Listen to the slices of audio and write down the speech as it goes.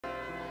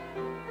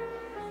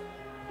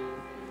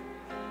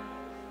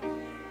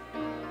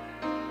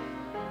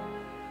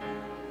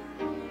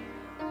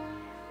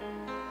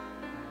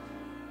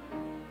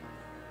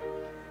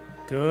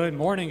Good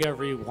morning,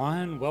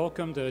 everyone.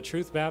 Welcome to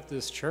Truth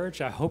Baptist Church.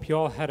 I hope you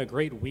all had a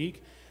great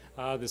week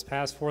this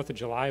past 4th of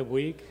July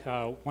week.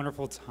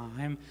 Wonderful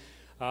time.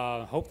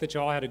 Hope that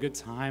you all had a good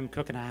time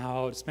cooking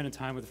out, spending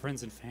time with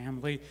friends and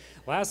family.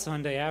 Last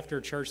Sunday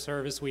after church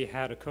service, we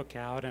had a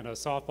cookout and a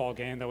softball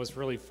game that was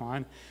really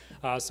fun.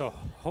 So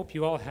hope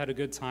you all had a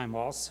good time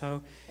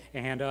also.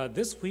 And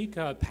this week,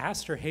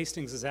 Pastor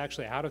Hastings is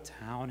actually out of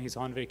town. He's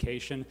on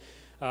vacation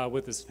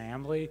with his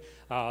family.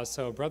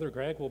 So Brother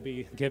Greg will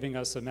be giving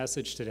us a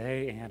message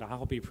today, and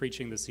I'll be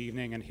preaching this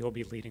evening, and he'll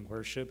be leading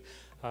worship.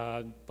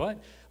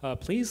 But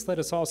please let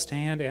us all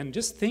stand and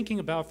just thinking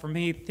about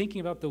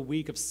the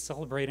week of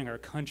celebrating our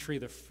country,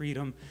 the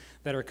freedom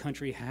that our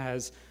country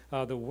has,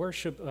 the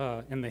worship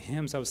and the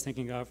hymns I was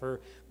thinking of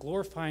are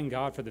glorifying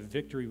God for the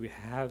victory we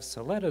have.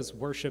 So let us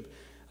worship,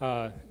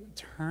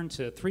 turn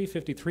to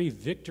 353,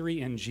 Victory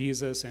in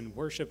Jesus, and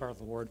worship our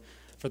Lord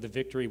for the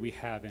victory we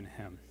have in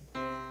Him.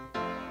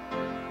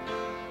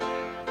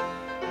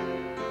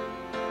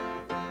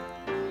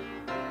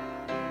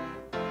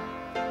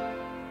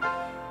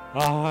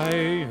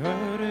 I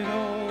heard an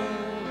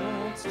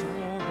old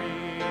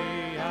story,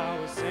 how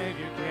a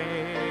Savior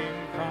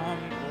came from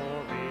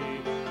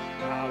glory,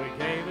 how He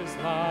gave His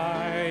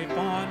life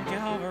on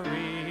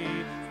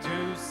Calvary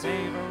to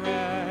save a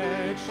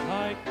wretch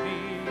like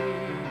me.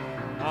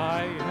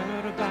 I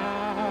heard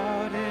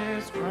about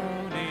His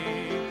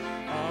groaning,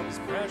 of His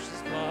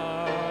precious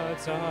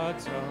blood's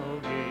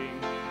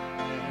atoning,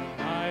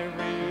 and I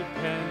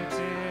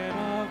repented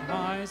of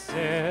my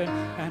sin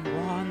and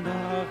won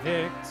the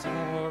victory.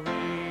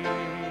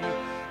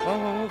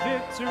 Oh,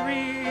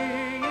 victory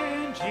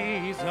in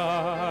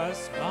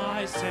Jesus,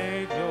 my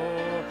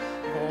Savior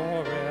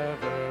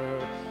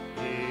forever.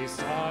 He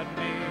sought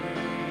me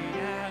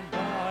and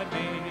bought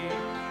me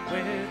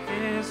with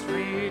His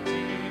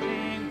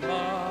redeeming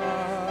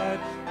blood.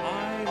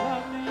 I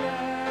loved Him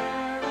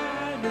ere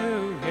I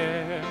knew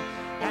Him,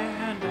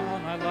 and all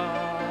my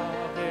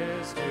love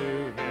is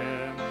to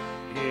Him.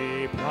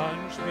 He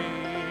plunged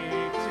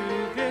me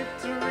to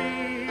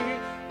victory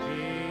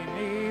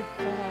beneath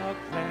the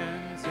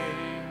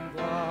cleansing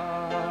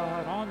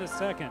blood. On the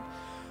second,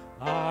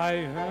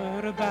 I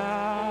heard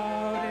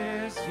about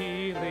His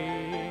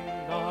healing,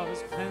 of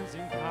His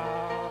cleansing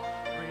power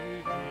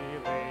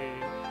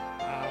revealing,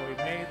 how He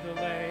made the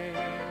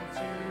lame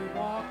to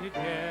walk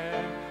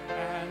again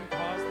and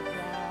caused the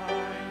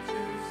blind to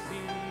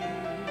see.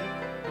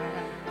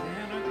 And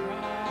then I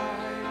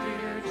cried,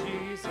 dear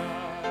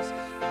Jesus,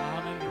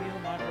 come and heal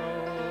my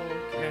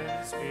broken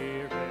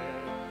spirit.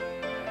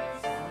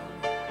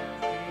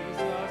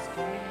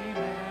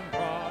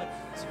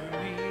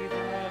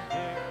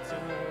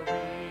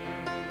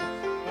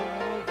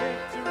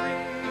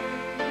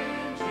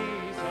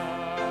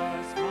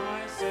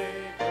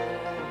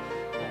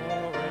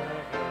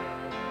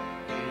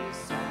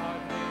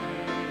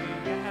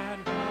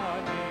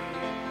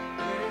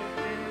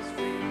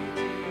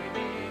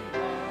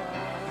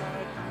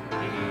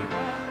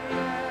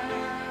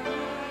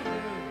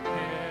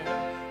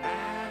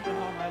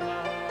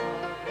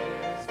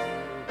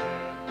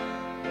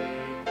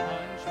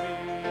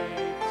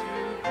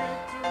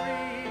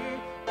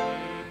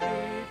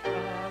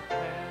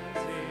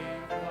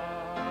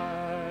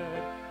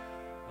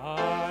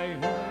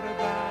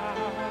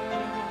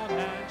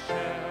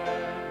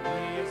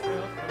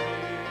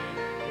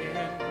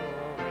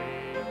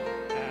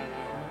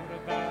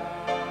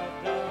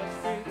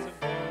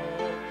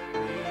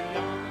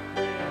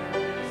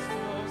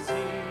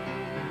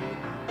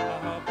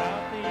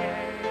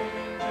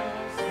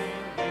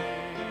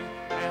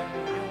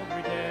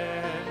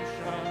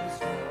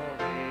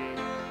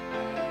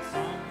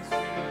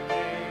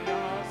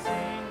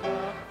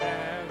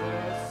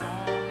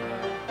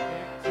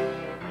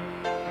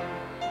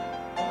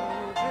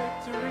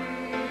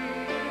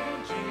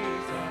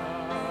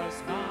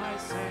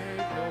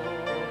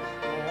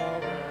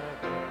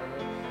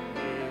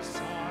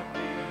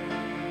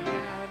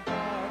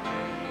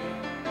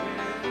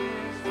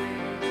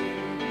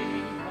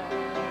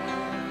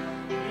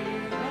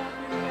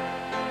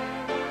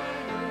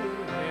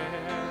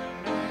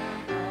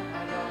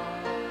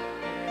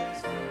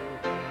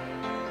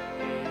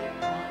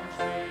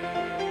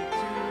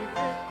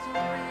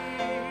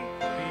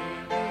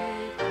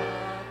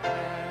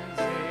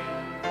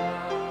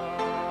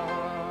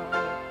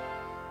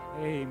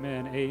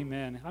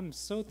 Amen. I'm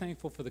so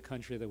thankful for the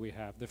country that we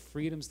have, the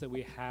freedoms that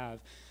we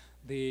have.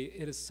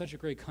 It is such a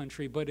great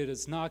country, but it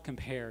is not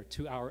compared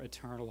to our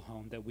eternal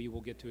home that we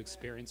will get to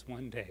experience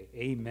one day.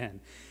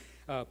 Amen.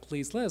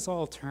 Please let us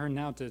all turn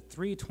now to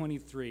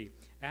 323,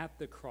 At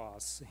the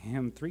Cross.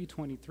 Hymn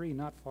 323,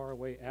 Not Far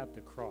Away at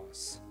the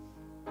Cross.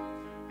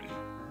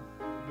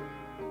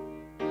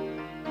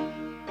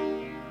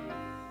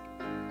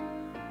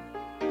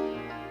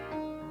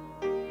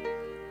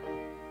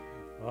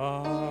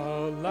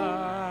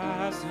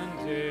 Alas,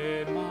 and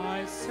did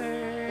my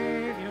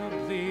Savior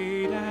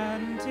bleed,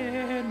 and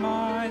did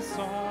my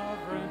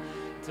Sovereign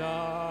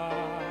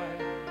die?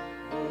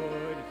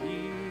 Would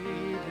He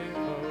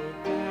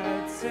devote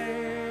that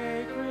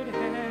sacred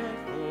head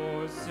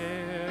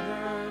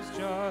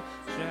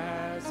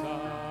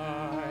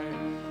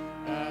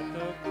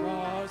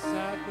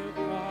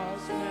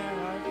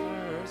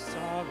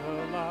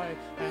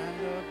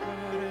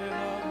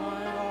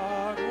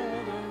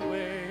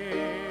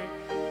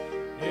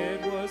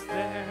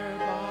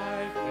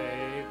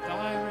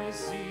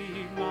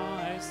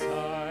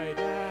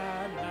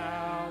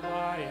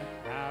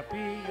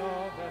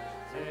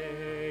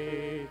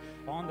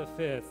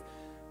fifth.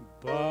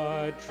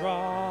 But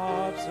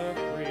drops of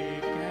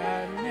grief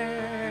can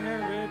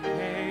ne'er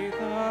repay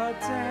the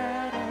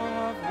debt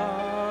of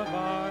love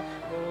I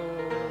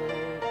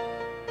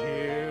owe.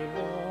 Here,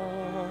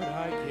 Lord,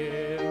 I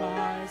give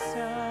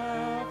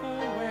myself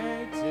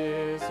away.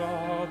 'Tis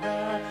all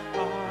that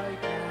I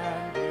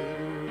can do.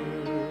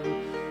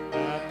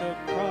 At the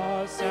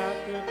cross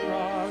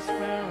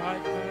where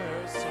I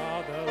first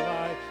saw the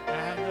light,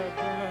 and the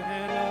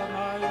burden of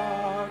my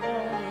heart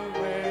rolled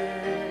away.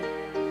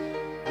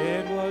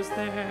 It was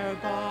there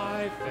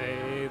by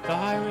faith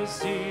I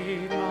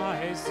received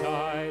my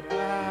sight,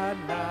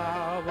 and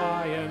now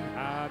I am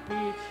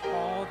happy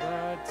all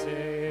the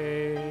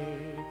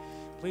day.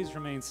 Please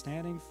remain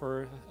standing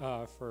for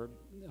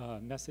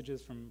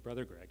messages from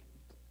Brother Greg.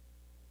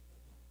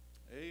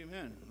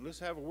 Amen. Let's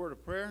have a word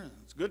of prayer.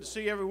 It's good to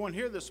see everyone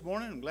here this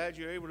morning. I'm glad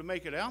you're able to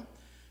make it out.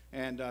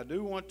 And I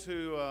do want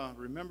to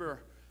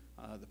remember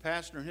the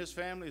pastor and his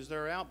family as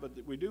they're out,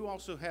 but we do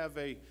also have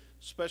a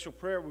special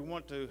prayer we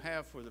want to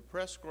have for the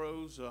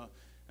Prescrows.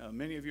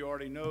 Many of you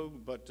already know,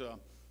 but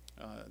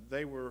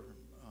they were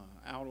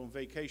out on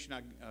vacation,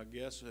 I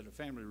guess, at a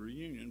family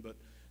reunion. But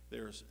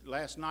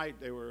last night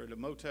they were at a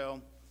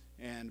motel,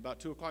 and about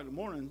 2 o'clock in the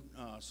morning,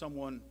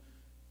 someone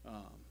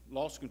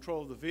lost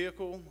control of the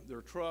vehicle,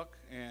 their truck,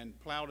 and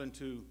plowed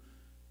into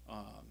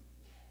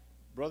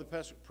Brother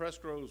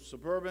Presco's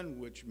Suburban,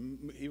 which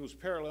he was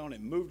parallel, and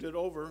it moved it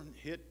over,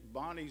 hit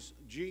Bonnie's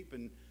Jeep,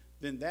 and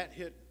then that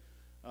hit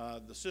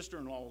the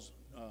sister-in-law's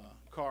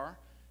car,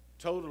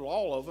 totaled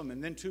all of them,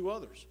 and then 2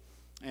 others.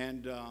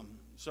 And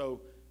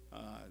so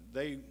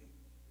they've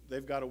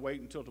got to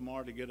wait until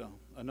tomorrow to get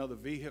another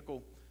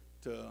vehicle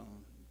to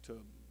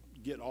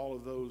get all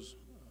of those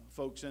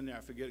folks in there.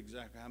 I forget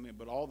exactly how many,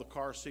 but all the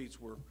car seats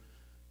were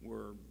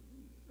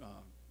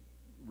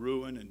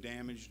ruined and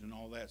damaged and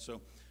all that.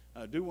 So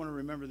I do want to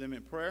remember them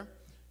in prayer.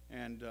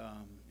 And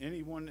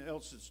anyone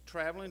else that's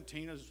traveling,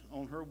 Tina's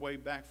on her way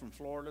back from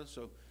Florida,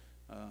 so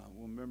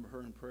we'll remember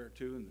her in prayer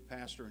too, and the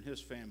pastor and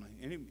his family.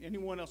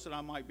 Anyone else that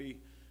I might be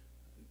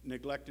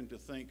neglecting to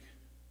think,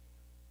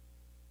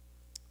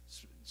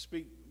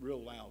 speak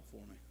real loud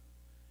for me.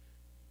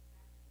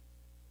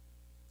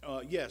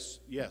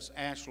 Yes,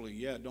 Ashley.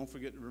 Yeah, don't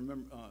forget to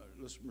remember.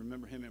 Let's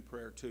remember him in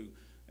prayer too,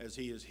 as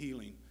he is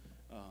healing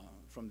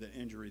from the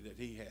injury that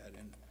he had.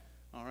 And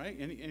all right,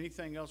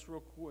 anything else real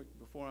quick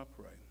before I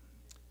pray?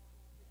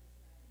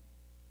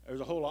 There's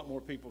a whole lot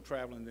more people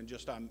traveling than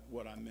just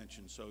what I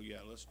mentioned. So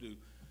yeah, let's do.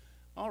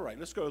 All right,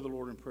 let's go to the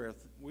Lord in prayer.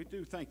 We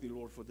do thank you,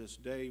 Lord, for this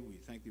day. We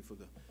thank you for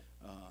the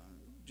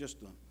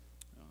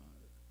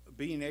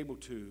being able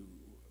to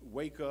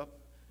wake up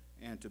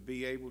and to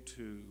be able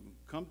to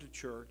come to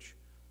church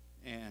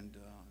and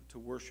to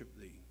worship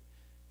thee.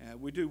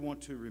 We do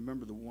want to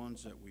remember the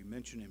ones that we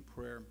mentioned in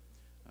prayer.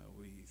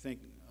 We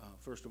think,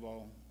 first of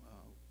all,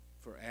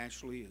 for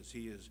Ashley as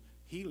he is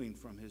healing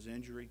from his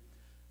injury.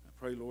 I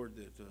pray, Lord,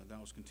 that thou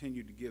will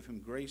continue to give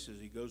him grace as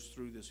he goes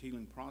through this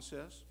healing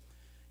process.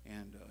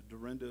 And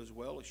Dorinda as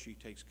well, as she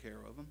takes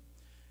care of him.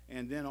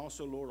 And then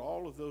also, Lord,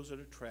 all of those that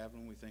are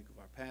traveling, we think of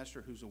our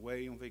pastor who's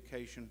away on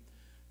vacation,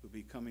 who'll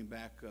be coming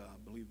back, I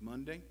believe,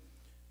 Monday.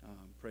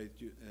 Pray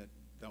that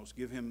thou will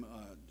give him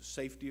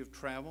safety of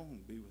travel,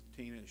 and be with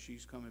Tina as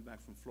she's coming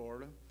back from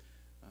Florida.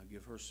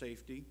 Give her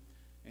safety.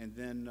 And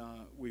then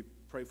we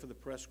pray for the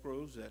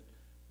Prescrows that,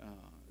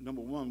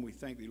 number one, we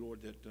thank thee,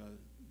 Lord,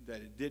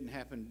 that it didn't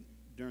happen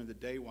during the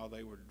day while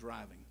they were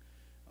driving.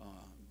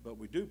 But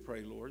we do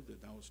pray, Lord,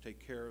 that thou will take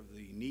care of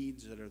the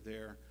needs that are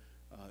there,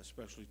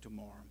 especially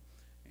tomorrow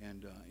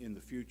and in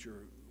the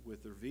future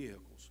with their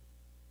vehicles.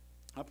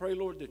 I pray,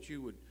 Lord, that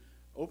you would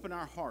open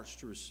our hearts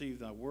to receive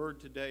thy word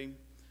today.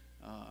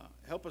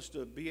 Help us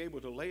to be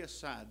able to lay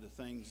aside the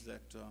things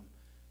that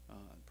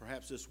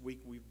perhaps this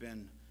week we've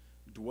been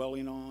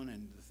dwelling on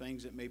and the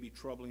things that may be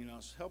troubling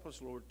us. Help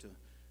us, Lord, to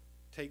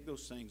take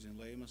those things and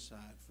lay them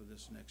aside for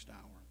this next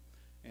hour,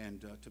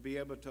 and to be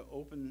able to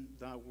open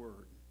thy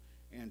word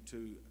and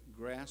to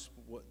grasp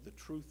what the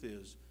truth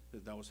is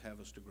that thou wouldst have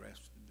us to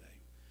grasp today.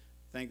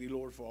 Thank thee,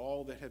 Lord, for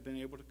all that have been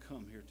able to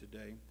come here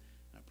today.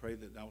 I pray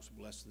that thou wouldst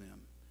bless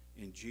them.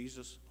 In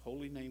Jesus'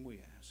 holy name we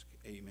ask.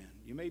 Amen.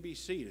 You may be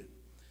seated.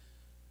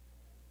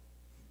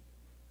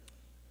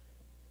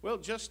 Well,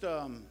 just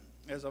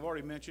as I've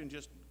already mentioned,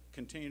 just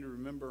continue to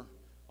remember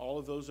all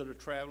of those that are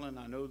traveling.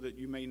 I know that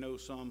you may know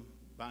some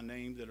by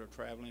name that are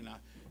traveling.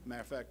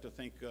 Matter of fact, I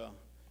think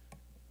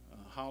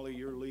Holly,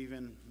 you're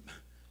leaving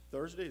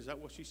Thursday. Is that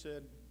what she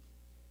said?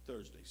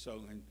 Thursday.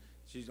 So, and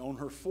she's on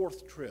her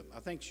 4th trip. I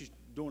think she's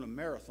doing a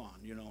marathon,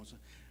 you know.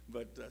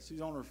 But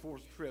she's on her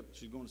 4th trip.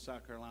 She's going to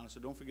South Carolina. So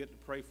don't forget to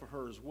pray for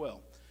her as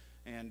well,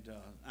 and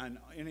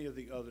any of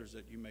the others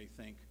that you may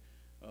think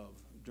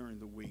of during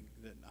the week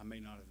that I may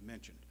not have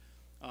mentioned.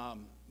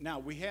 Now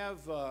we have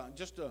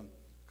just a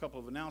couple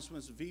of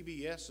announcements.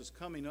 VBS is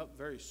coming up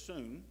very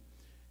soon,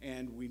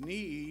 and we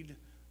need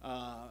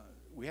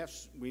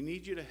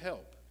you to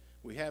help.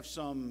 We have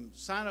some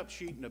sign-up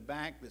sheet in the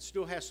back that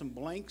still has some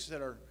blanks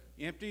that are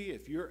empty.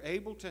 If you're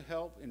able to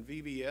help in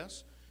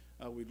VBS,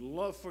 we'd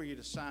love for you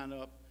to sign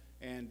up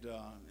and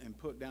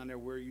put down there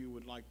where you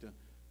would like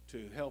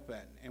to help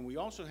at. And we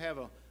also have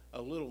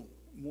a little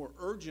more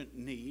urgent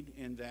need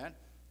in that,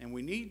 and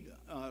we need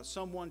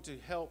someone to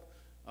help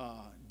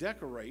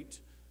decorate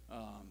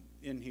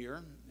in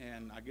here,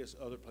 and I guess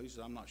other places,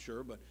 I'm not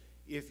sure. But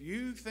if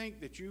you think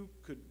that you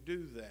could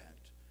do that,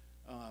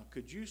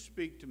 could you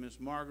speak to Miss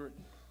Margaret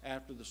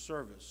after the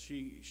service?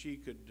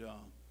 She could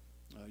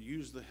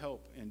use the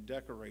help in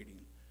decorating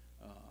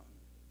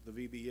the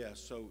VBS.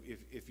 So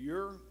if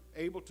you're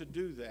able to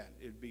do that,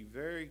 it'd be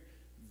very,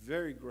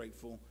 very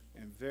grateful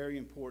and very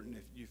important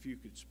if you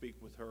could speak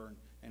with her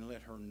and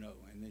let her know,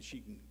 and then she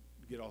can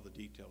get all the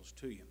details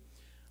to you.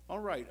 All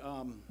right.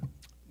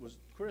 Was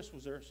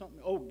there something?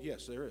 Oh,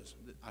 yes, there is.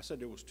 I said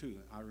there was two.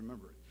 I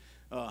remember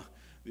it.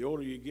 The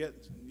older you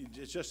get,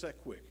 it's just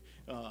that quick.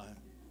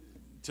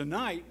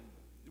 Tonight,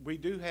 we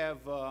do have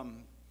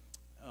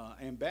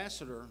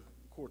Ambassador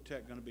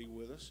Quartet going to be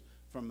with us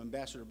from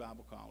Ambassador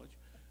Bible College.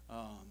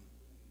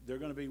 They're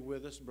going to be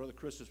with us. Brother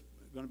Chris is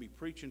going to be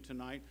preaching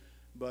tonight.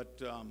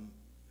 But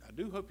I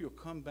do hope you'll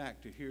come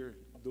back to hear.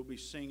 They'll be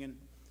singing,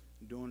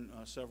 doing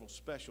several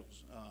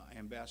specials.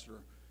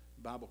 Ambassador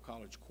Bible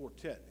College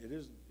Quartet. It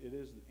is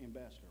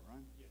Ambassador,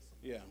 right? Yes.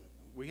 Yeah.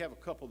 We have a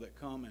couple that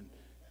come and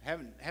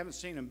haven't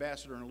seen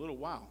Ambassador in a little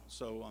while.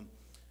 So,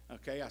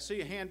 okay. I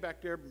see a hand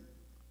back there.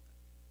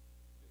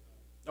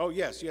 Oh,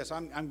 yes.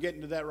 I'm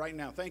getting to that right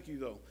now. Thank you,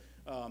 though.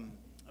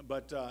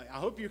 But I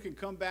hope you can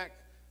come back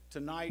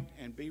tonight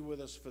and be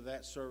with us for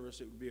that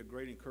service. It would be a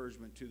great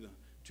encouragement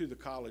to the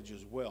college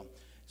as well.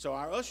 So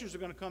our ushers are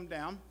going to come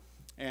down,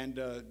 and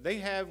they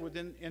have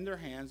in their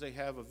hands, they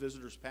have a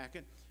visitor's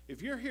packet.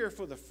 If you're here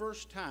for the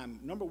first time,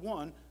 number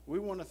one, we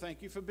want to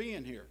thank you for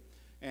being here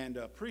and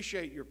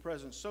appreciate your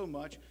presence so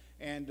much.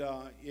 And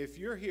if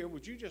you're here,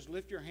 would you just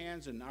lift your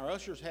hands, and our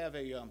ushers have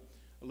a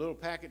little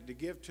packet to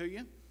give to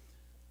you.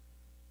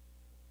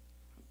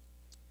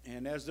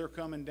 And as they're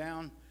coming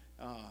down,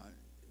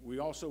 we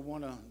also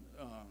want to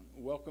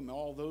welcome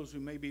all those who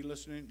may be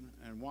listening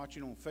and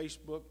watching on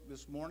Facebook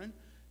this morning,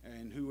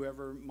 and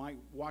whoever might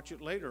watch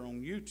it later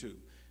on YouTube.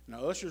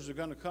 Now, ushers are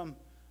going to come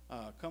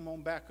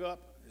on back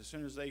up as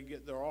soon as they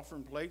get their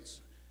offering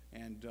plates,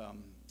 and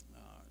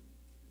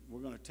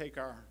we're going to take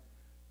our.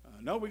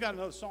 No, we got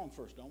another song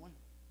first, don't we?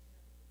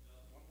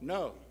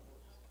 No.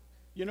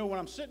 You know, when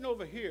I'm sitting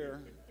over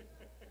here,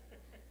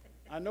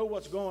 I know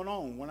what's going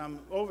on. When I'm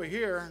over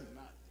here,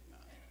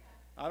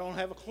 I don't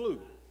have a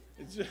clue.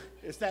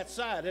 It's that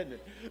side, isn't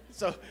it?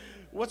 So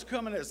what's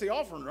coming? It's the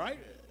offering, right?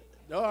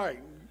 All right.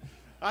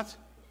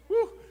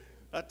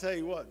 I tell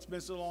you what, it's been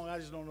so long, I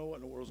just don't know what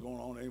in the world's going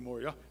on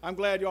anymore. I'm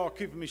glad y'all are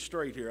keeping me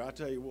straight here. I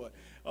tell you what.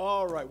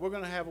 All right, we're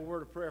going to have a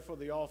word of prayer for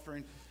the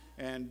offering,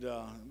 and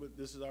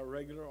this is our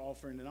regular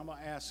offering. And I'm going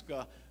to ask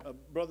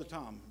Brother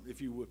Tom if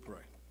you would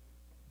pray.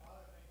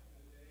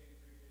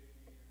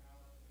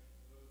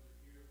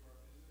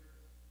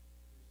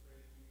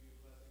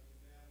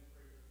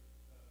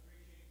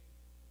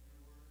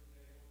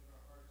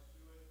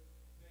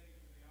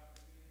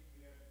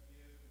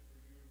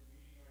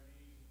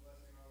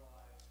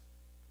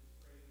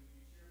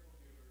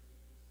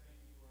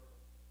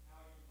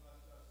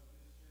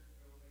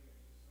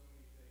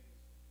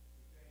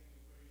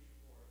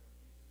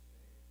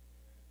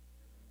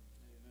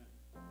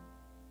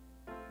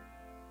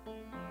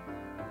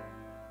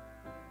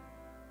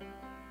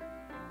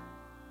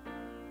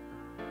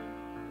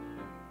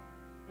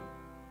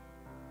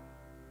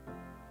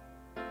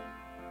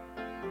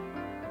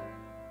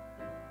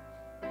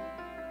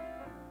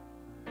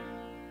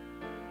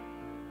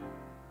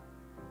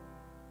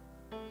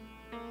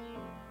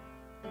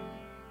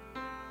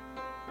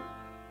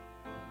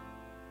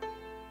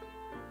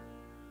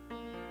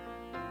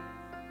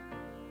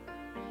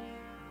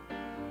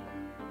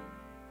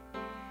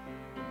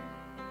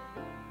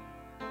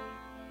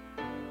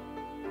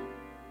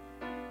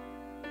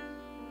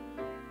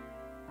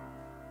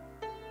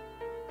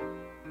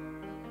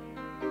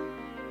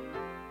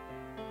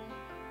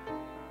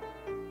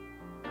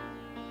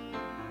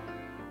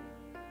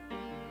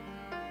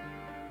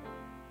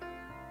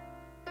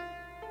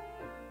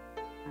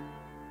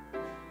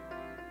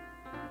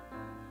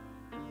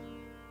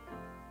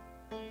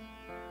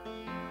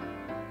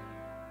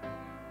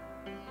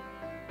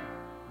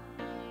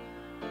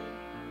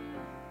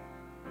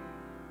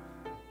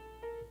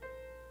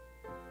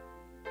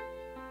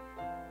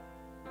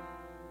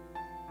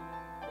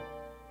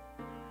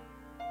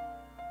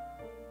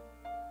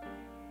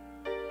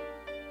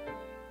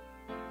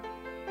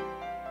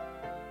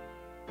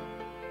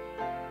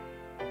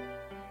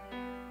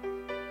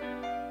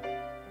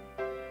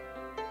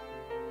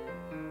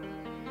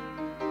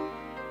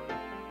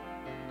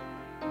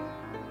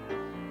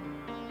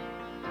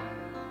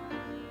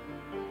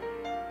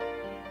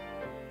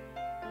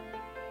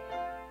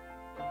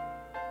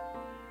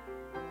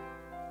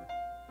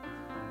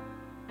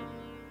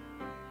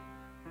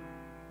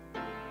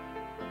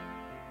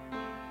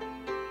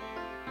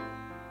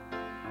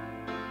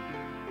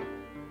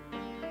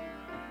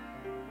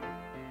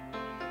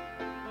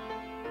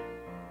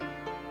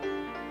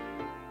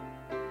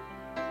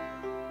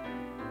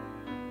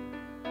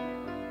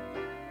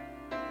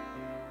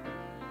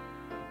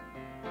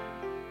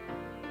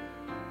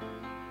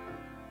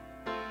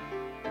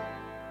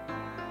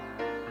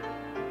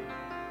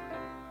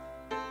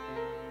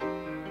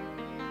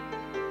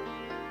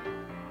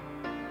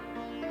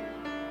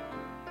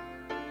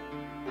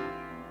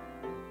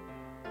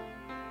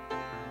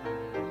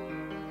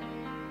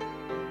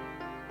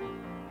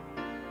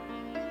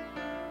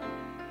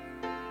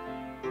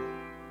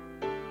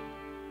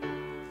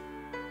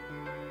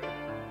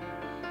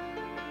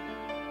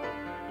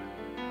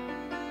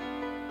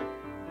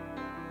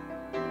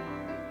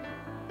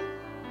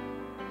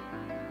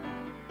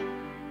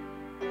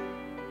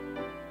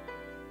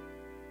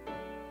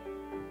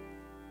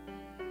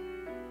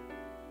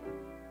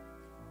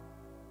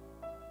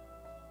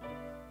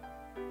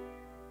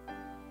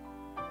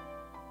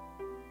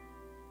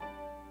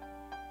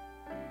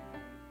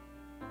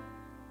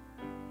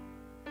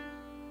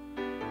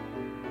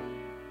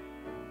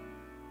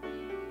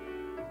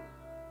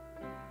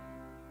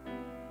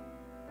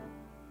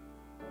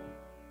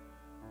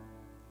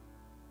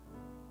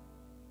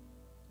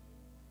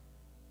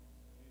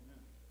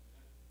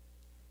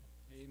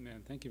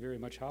 Amen. Thank you very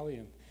much, Holly,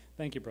 and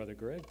thank you, Brother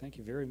Greg. Thank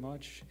you very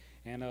much.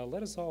 And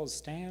let us all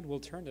stand.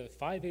 We'll turn to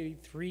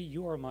 583,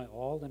 You Are My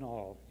All in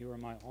All. You are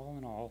my all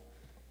in all.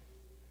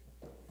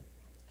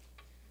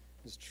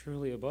 As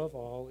truly above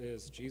all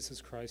is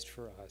Jesus Christ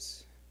for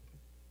us.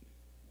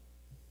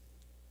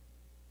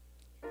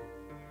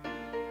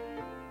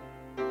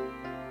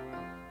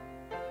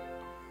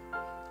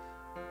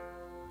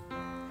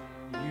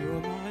 You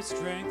are my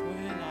strength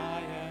when I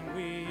am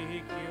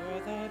weak. You are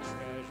the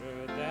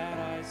treasure that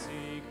I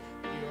seek.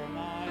 You are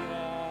my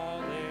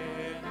all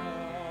in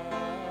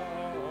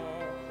all.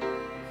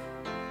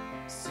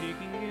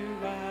 Seeking you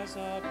as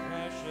a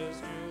precious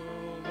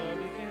jewel, Lord,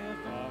 to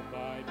give up,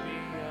 I'd be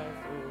a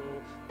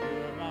fool.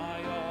 You are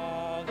my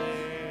all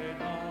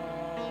in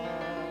all.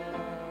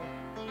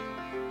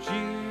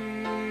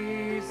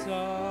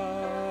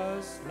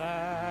 Jesus,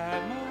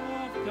 Lamb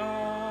of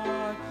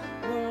God,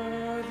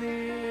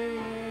 worthy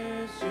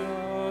is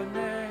your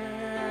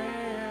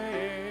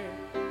name.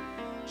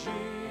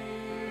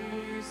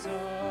 Jesus,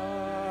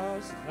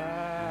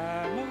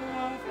 Lamb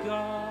of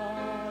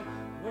God,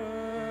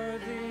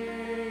 worthy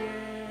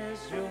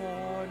is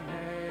your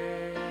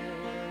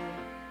name.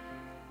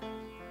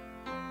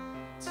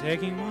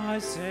 Taking my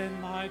sin,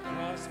 my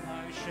cross,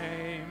 my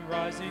shame,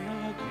 rising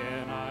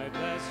again, I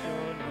bless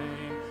your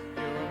name.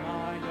 You're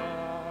my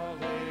all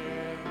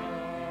in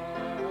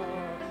all.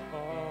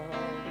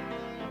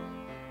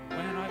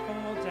 When I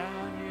fall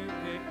down, you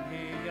pick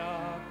me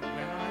up. When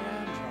I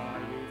am dry,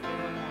 you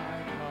fill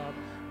my cup.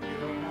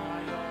 You're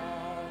my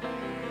all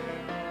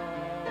in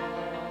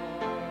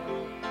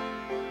all.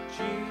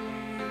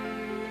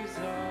 Jesus,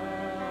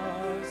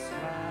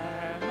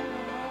 Lamb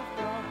of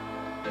God,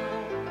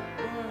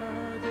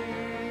 worthy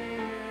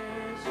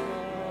is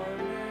your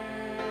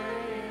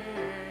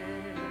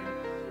name.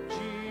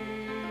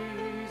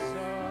 Jesus,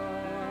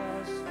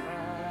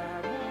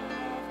 Lamb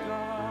of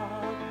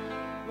God,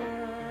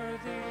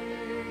 worthy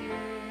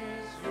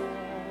is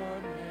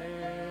your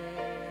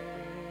name.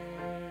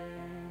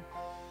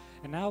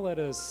 And now let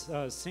us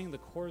sing the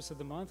chorus of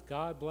the month,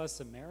 God Bless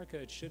America.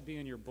 It should be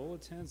in your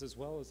bulletins as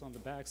well as on the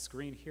back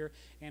screen here.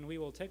 And we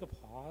will take a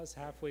pause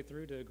halfway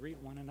through to greet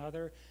one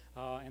another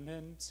and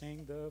then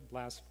sing the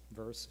last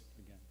verse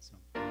again. So,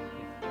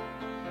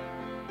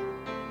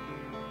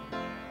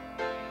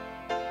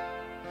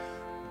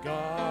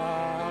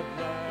 God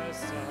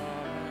bless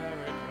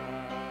America,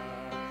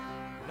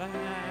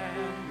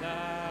 land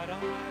that I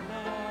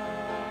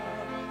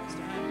love.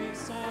 Stand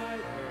beside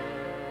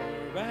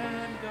her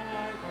and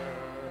guide her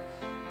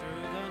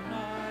through the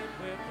night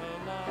with the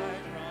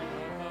light from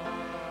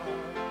above.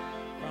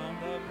 From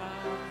the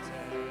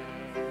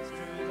mountains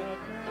to the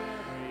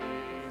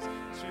prairies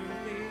to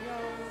the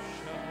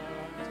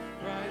oceans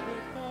bright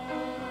with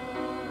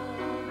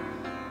gold.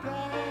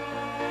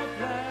 God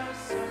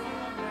bless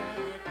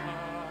America,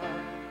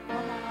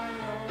 my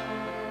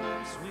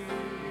own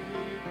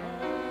sweet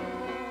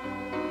home.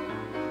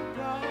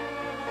 God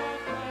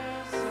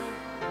bless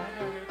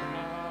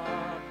America,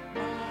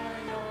 my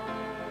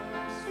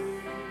own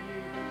sweet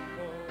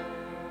home.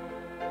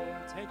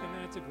 Take a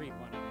minute to greet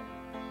one another.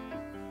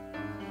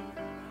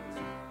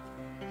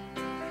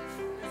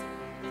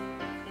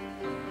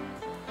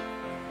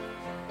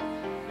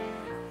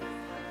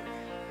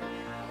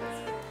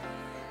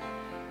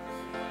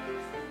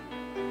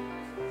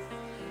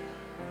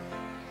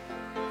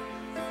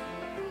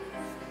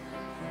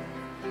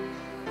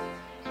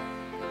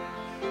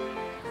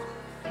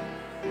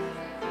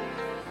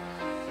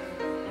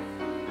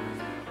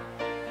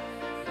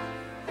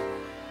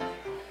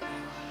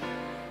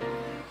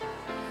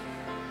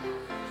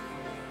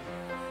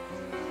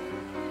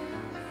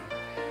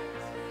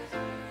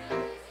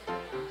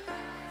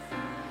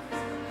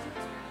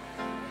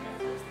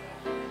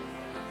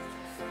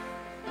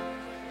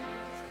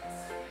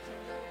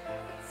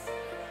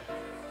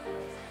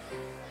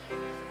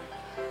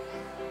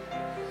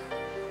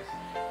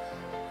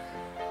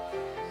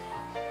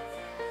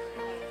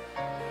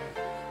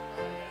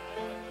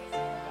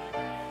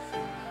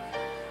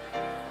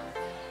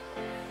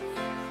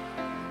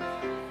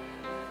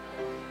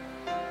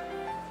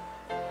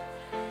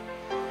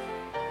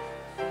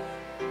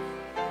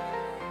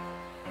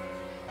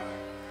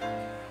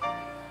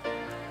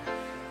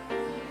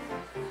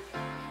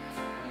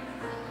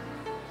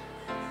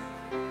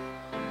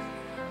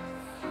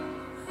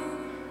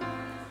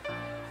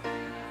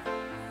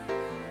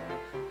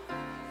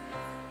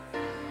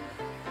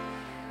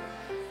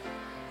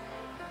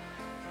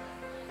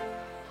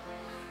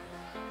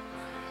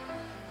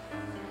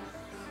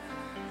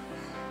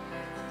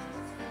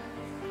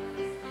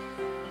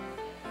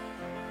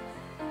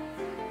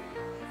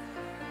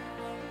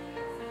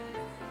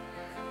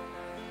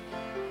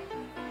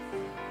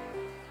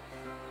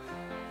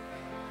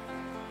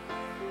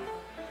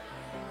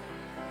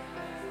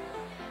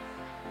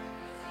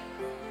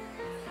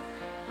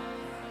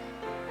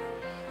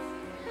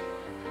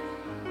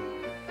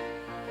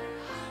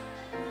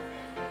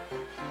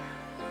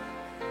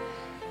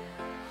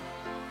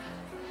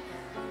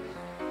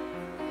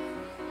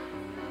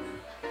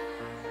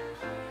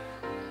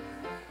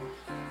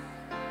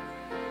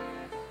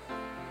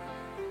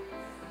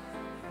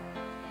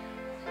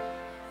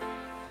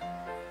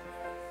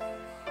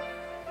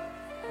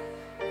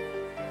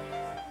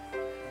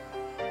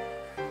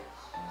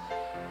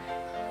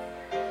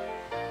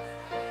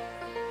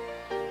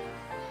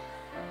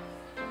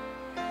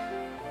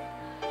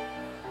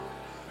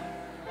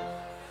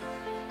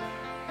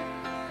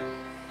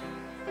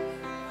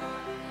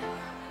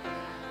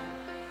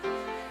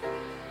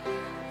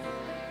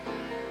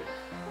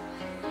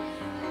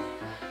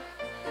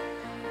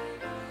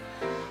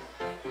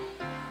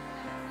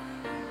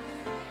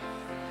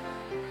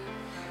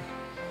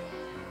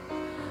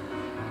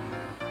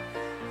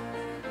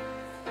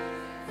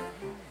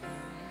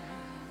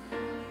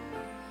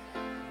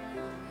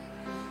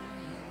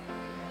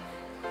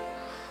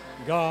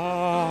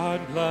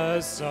 God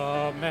bless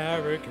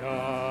America,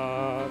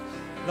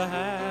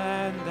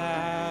 land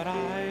that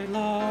I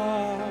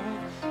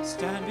love.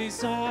 Stand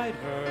beside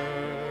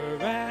her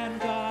and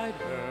guide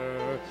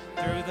her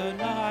through the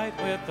night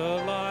with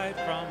the light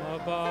from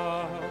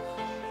above.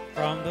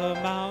 From the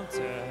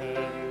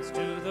mountains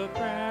to the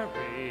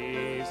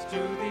prairies to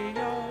the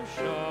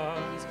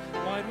oceans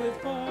white with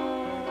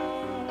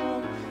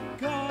foam.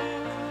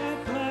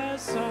 God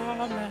bless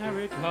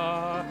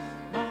America,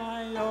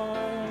 my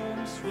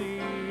own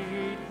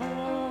sweet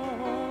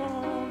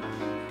home.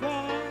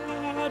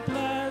 God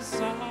bless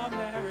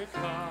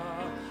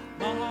America,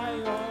 my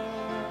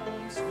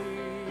own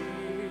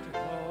sweet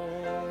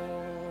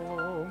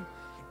home.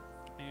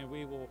 And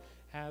we will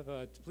have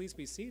please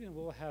be seated, and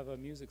we'll have a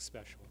music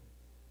special.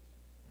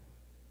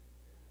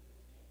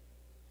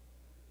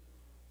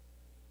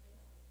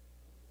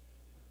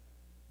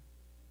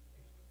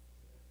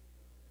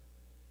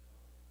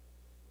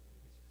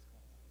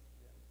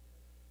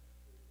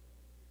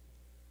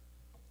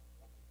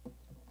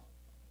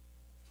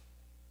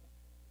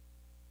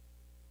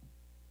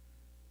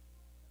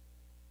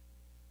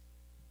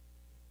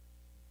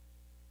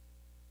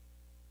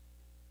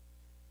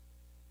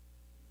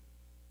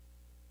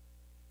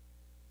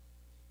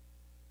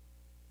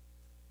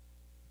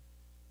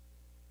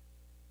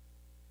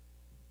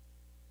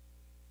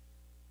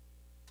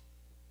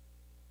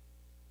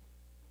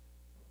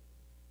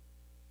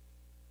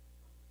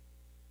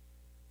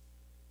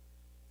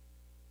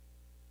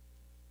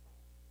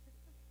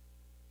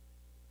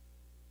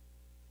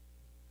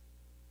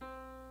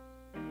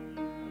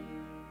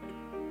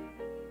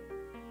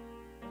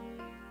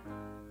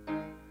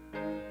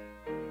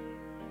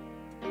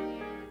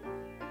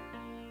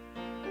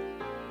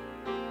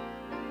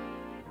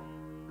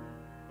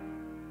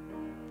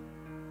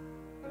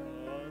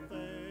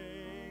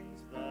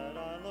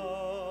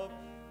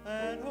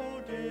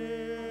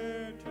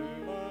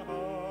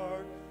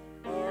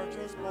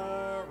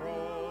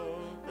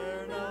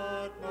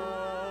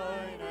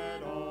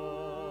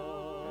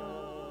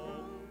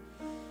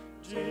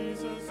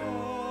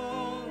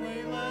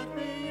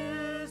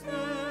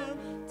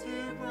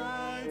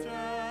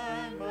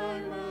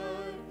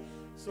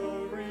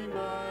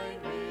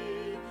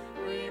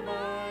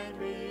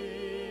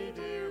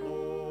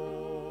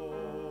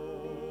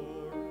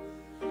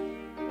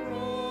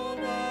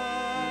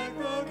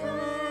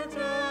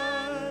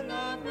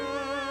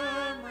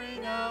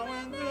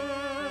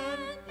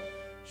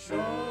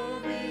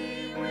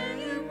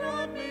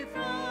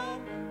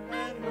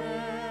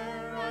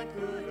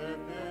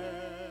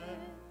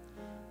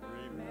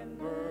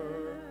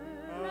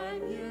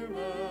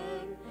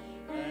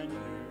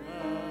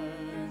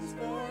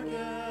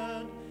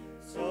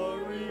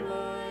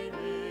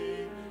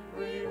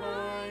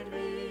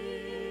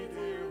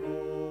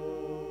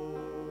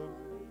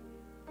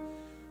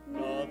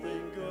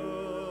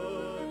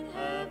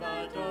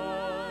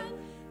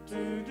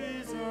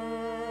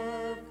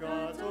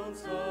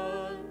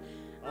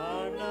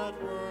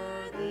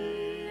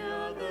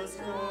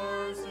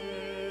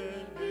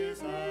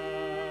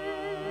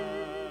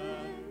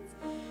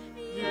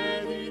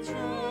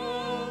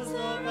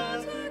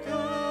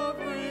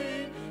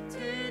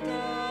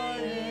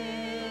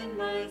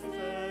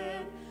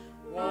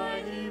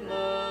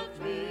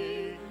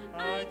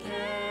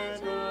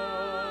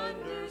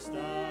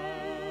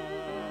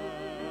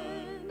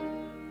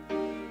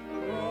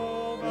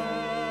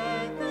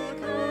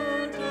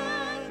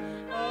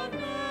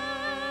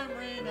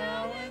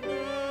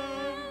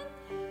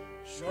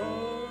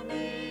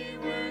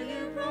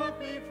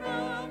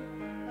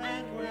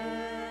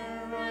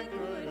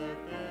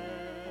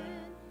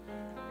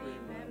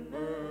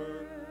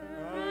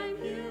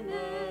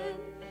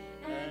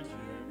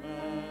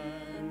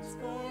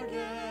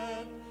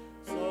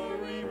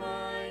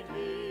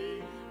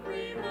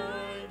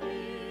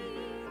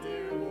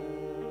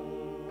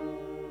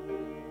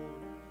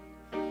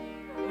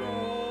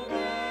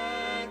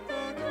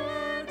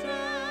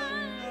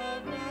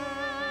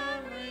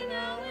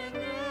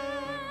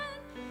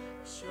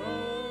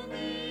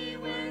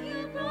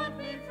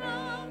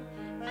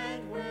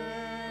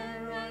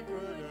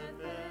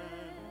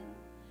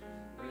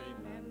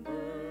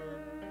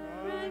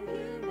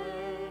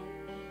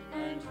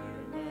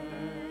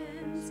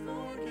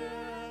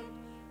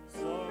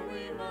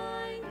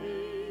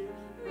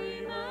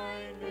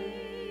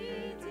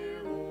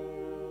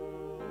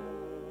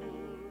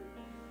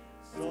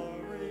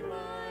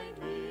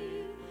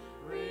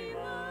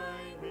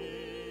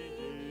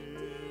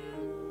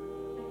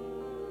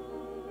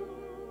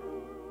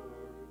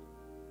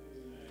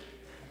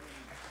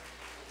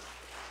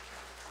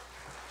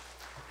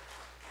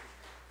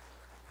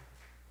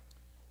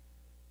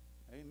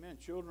 Amen.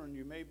 Children,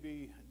 you may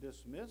be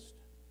dismissed.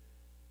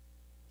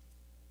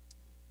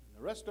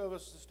 The rest of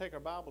us, let's take our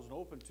Bibles and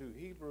open to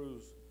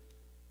Hebrews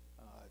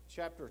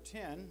chapter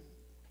 10.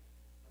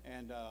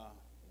 And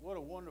what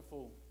a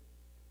wonderful,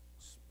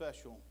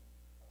 special,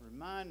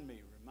 remind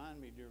me,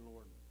 dear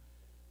Lord.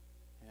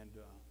 And,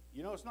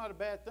 you know, it's not a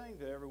bad thing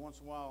to every once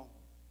in a while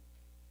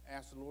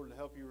ask the Lord to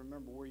help you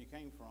remember where you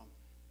came from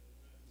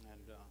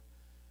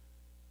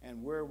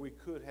and where we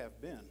could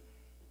have been.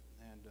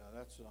 And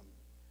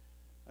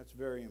that's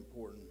very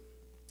important.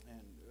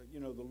 And,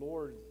 the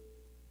Lord,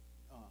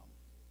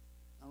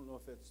 I don't know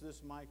if it's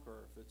this mic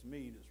or if it's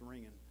me that's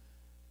ringing,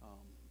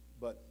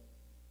 but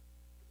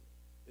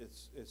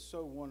it's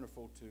so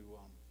wonderful to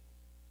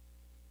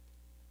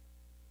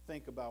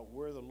think about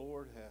where the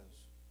Lord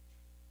has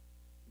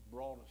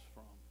brought us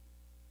from,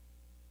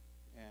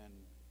 and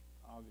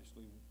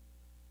obviously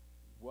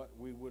what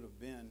we would have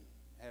been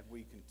had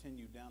we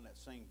continued down that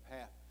same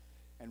path.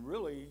 And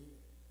really,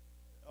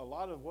 a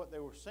lot of what they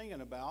were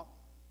singing about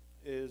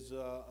is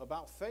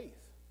about faith,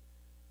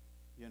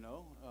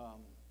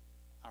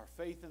 our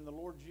faith in the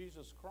Lord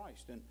Jesus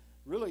Christ. And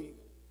really,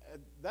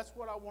 that's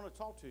what I want to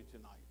talk to you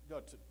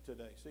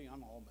today. See,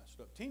 I'm all messed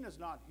up. Tina's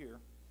not here.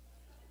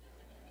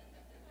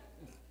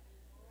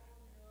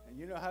 And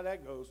you know how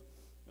that goes.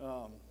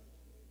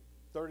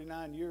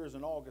 39 years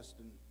in August,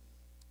 and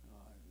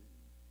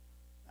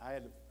I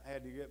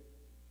had to get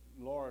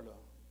Laura to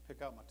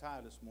pick out my tie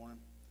this morning.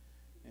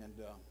 And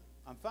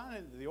I'm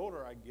finding that the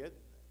older I get,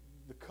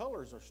 the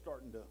colors are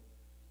starting to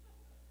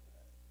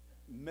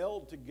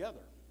meld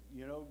together.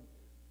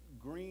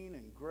 Green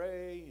and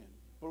gray and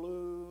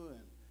blue, and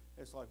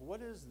it's like,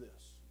 what is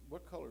this?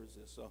 What color is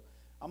this? So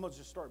I'm gonna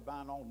just start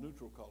buying all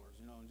neutral colors,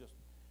 and just.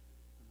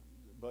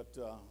 But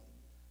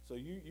so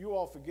you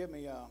all forgive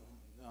me.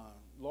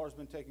 Laura's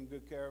been taking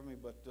good care of me,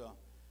 but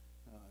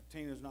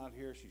Tina's not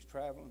here. She's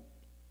traveling.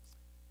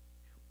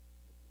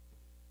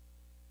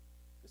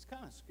 It's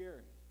kind of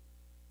scary,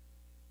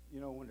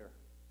 when they're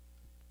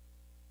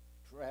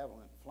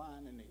traveling,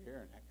 flying in the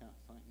air and that kind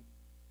of thing.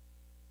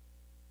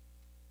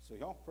 So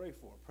y'all pray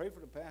for her. Pray for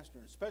the pastor,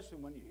 and especially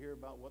when you hear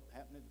about what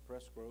happened at the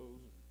press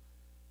groves.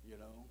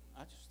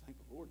 I just thank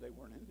the Lord they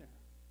weren't in there.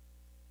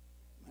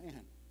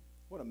 Man,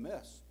 what a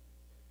mess.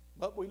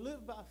 But we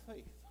live by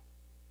faith.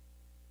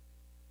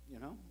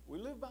 We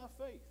live by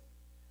faith.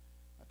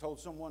 I told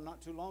someone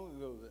not too long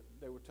ago that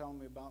they were telling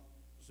me about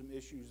some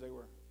issues they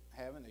were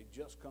having. They'd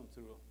just come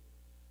through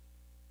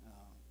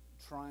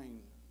a trying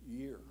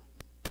year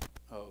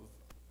of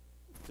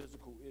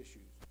physical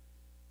issues.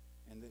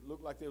 And it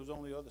looked like there was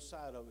on the other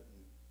side of it.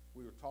 And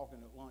we were talking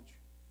at lunch.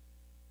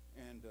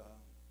 And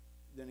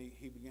then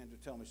he began to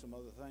tell me some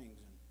other things.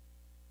 And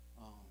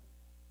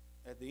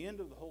at the end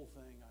of the whole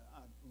thing,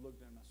 I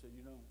looked at him and I said,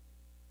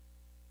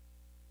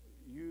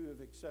 you have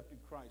accepted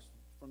Christ.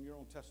 From your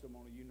own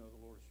testimony, you know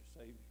the Lord is your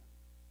Savior.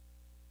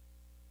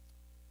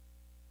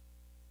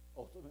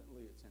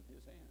 Ultimately, it's in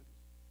His hands.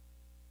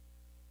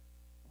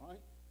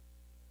 Right?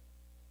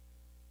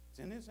 It's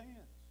in His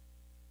hands.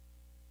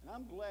 And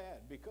I'm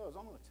glad, because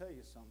I'm going to tell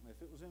you something.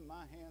 If it was in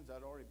my hands,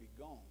 I'd already be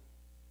gone.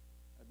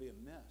 I'd be a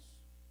mess.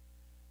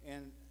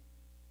 And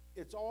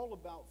it's all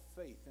about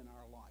faith in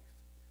our life.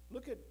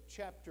 Look at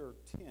chapter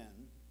 10,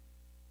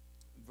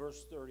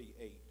 verse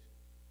 38.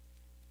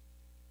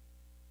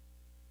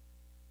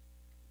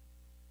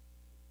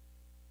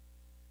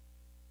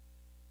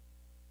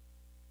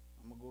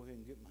 I'm going to go ahead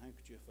and get my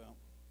handkerchief out.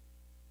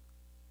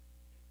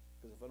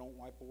 Because if I don't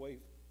wipe away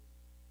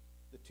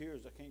the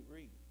tears, I can't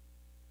read.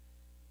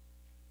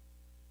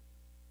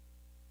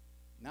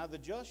 Now the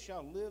just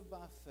shall live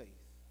by faith.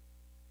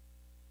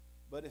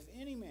 But if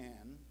any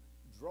man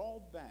draw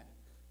back,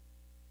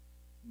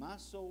 my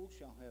soul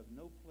shall have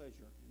no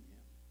pleasure in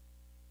him.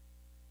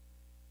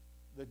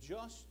 The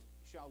just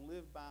shall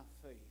live by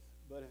faith.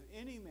 But if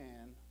any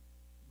man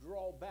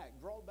draw back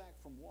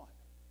from what?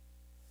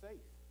 Faith.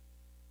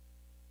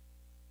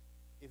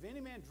 If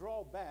any man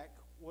draw back,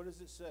 what does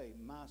it say?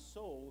 My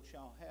soul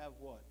shall have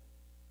what?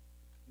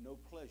 No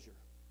pleasure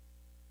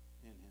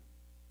in him.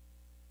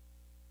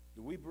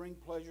 Do we bring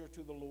pleasure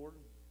to the Lord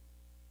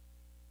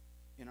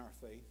in our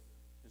faith?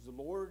 Is the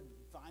Lord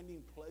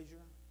finding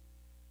pleasure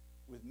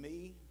with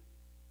me,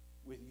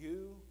 with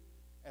you,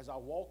 as I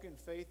walk in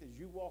faith, as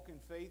you walk in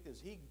faith?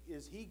 Is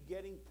He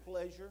getting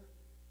pleasure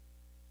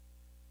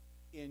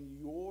in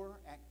your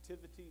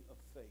activity of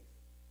faith?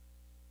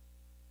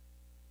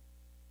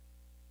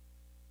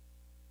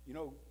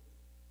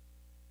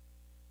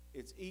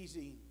 It's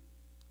easy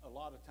a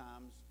lot of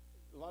times.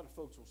 A lot of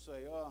folks will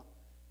say,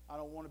 I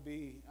don't want to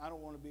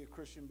be a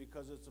Christian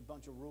because it's a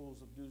bunch of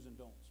rules of do's and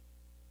don'ts.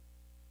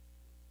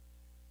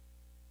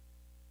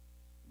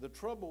 The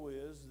trouble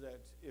is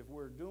that if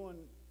we're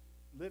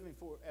living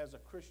as a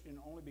Christian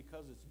only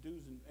because it's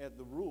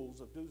the rules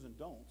of do's and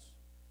don'ts,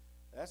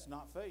 that's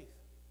not faith.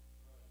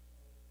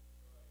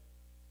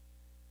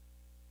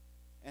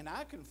 And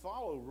I can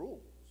follow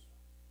rules.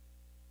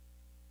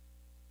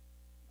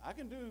 I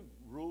can do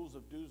rules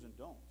of do's and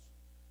don'ts.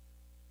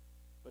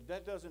 But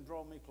that doesn't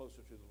draw me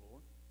closer to the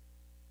Lord.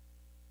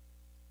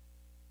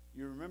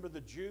 You remember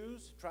the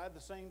Jews tried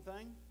the same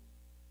thing?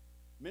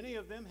 Many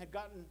of them had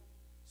gotten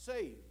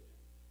saved.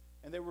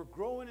 And they were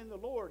growing in the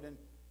Lord. And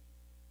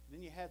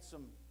then you had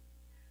some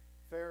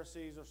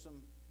Pharisees or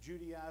some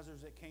Judaizers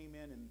that came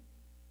in and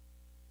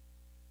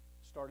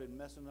started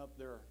messing up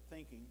their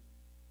thinking.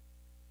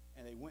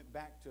 And they went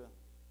back to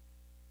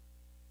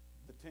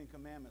the Ten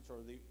Commandments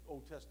or the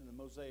Old Testament,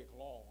 the Mosaic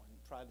Law, and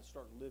tried to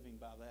start living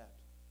by that.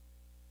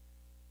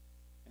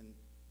 And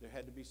there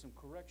had to be some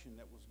correction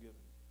that was given.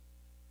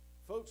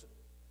 Folks,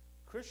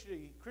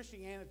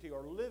 Christianity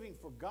or living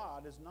for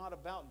God is not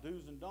about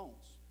do's and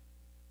don'ts.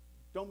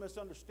 Don't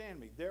misunderstand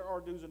me. There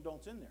are do's and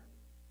don'ts in there.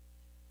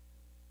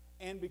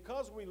 And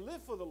because we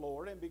live for the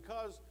Lord, and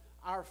because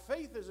our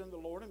faith is in the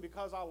Lord, and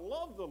because I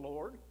love the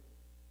Lord,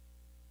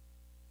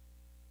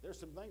 there's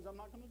some things I'm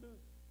not going to do.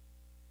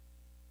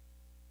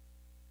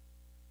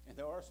 And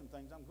there are some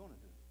things I'm going to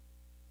do.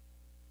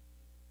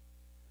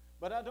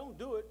 But I don't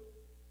do it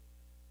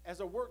as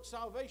a work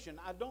salvation.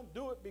 I don't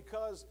do it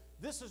because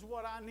this is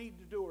what I need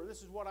to do or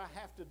this is what I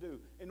have to do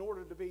in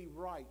order to be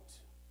right.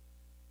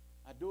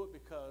 I do it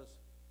because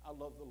I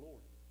love the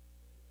Lord.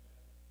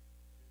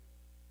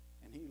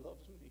 And He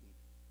loves me.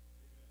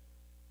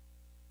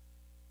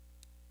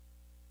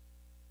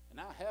 And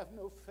I have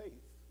no faith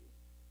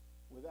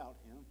without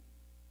Him.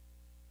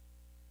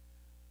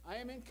 I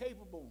am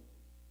incapable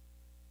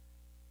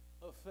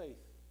of faith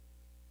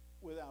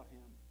without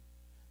Him.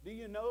 Do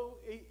you know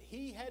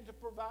He had to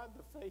provide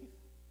the faith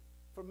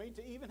for me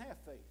to even have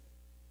faith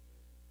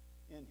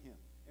in Him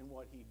and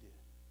what He did?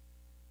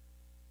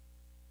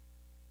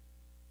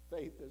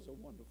 Faith is a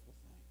wonderful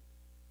thing.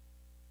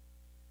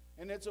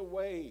 And it's a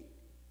way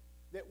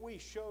that we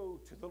show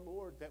to the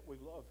Lord that we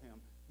love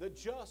Him. The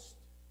just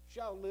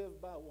shall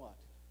live by what?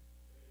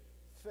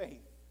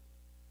 Faith.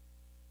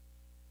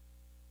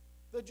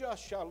 The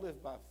just shall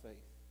live by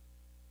faith.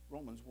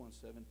 Romans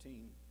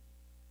 1:17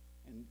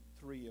 and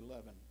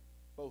 3:11.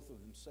 Both of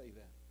them say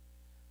that.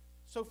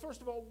 So first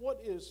of all, what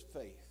is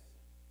faith?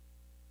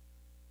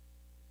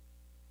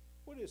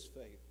 What is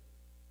faith?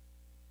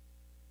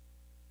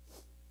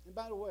 And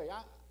by the way,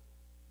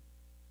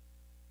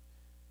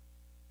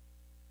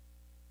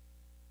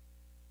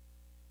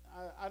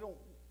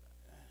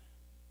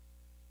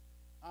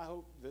 I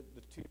hope that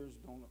the tears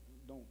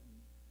don't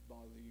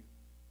bother you.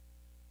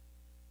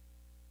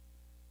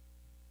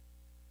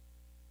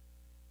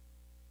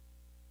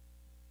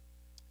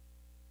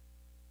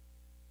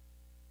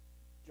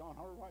 John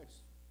Hart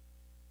Rice.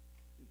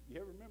 You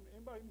ever remember?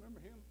 Anybody remember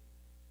him?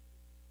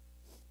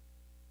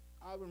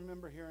 I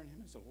remember hearing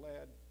him as a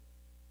lad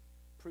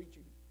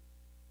preaching.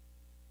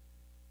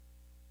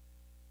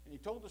 And he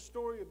told a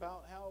story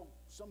about how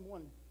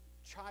someone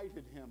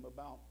chided him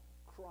about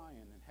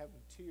crying and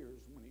having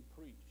tears when he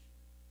preached.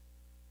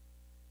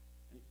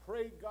 And he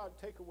prayed, God,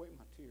 take away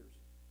my tears.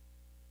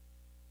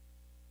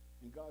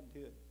 And God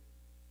did.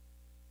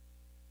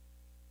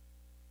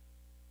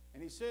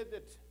 And he said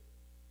that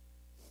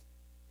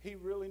he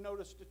really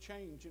noticed a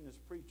change in his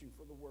preaching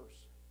for the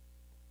worse.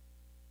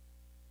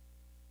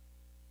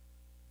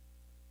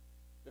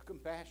 The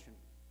compassion,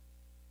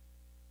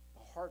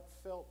 the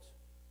heartfelt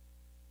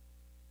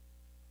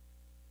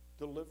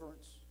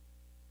deliverance,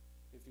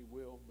 if you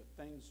will, but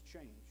things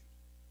changed.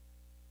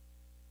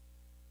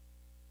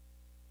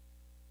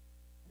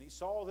 And he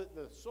saw that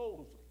the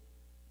souls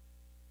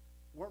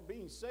weren't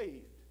being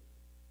saved.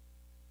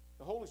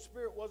 The Holy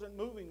Spirit wasn't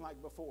moving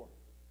like before.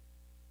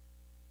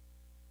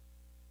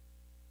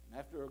 And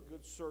after a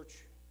good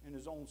search in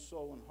his own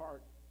soul and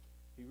heart,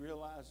 he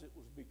realized it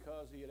was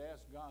because he had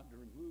asked God to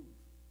remove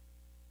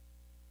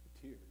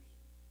the tears.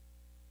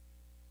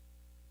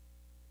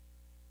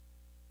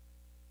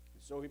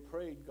 And so he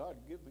prayed,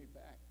 God, give me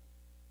back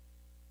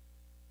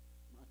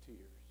my tears.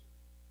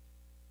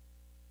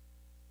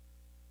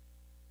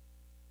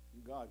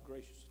 And God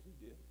graciously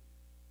did.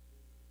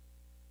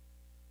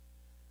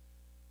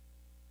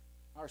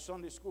 Our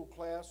Sunday school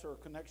class, or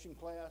connection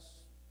class,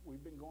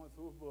 we've been going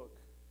through a book.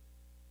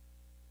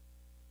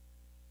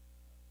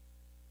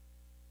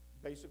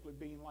 Basically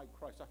being like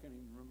Christ. I can't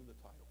even remember the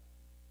title.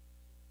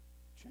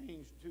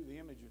 Changed to the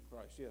image of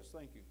Christ. Yes,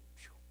 thank you.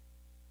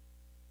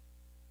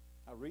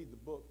 I read the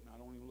book and I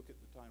don't even look at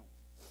the title.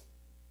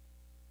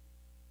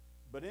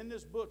 But in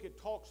this book it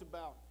talks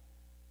about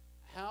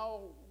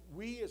how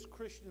we as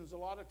Christians a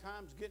lot of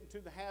times get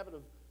into the habit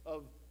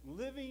of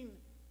living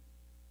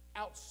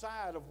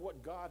outside of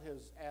what God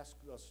has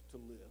asked us to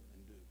live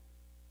and do.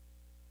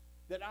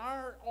 That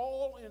our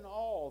all in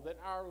all, that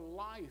our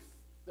life,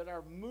 that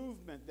our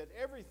movement, that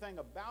everything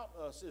about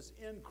us is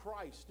in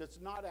Christ. It's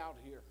not out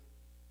here.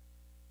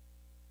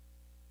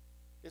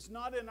 It's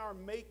not in our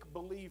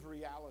make-believe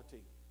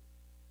reality,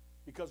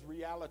 because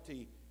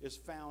reality is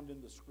found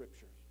in the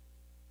Scriptures.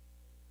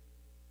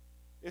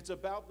 It's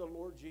about the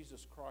Lord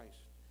Jesus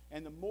Christ.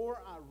 And the more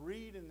I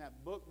read in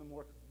that book, the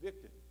more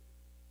convicted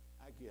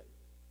I get.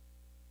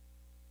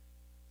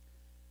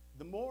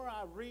 The more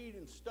I read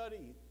and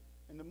study,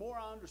 and the more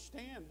I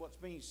understand what's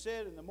being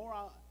said, and the more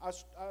I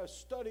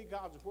study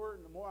God's Word,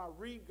 and the more I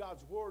read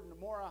God's Word, and the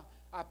more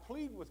I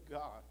plead with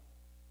God,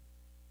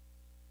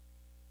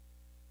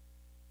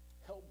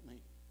 help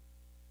me.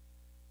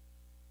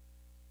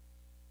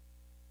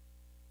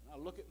 And I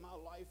look at my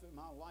life, and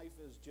my life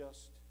is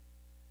just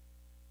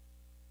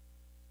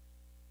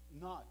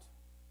not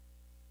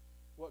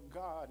what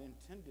God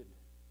intended.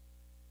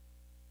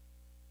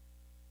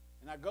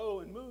 And I go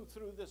and move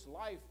through this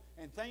life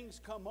and things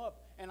come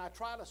up, and I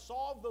try to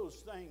solve those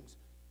things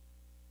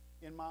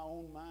in my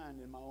own mind,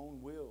 in my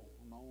own will,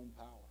 in my own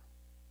power.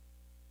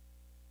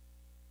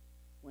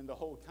 When the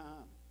whole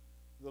time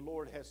the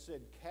Lord has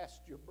said,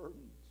 cast your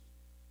burdens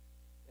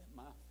at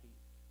my feet.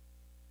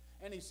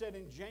 And he said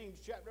in James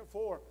chapter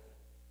 4,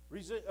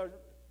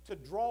 to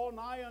draw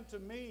nigh unto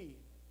me,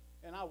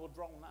 and I will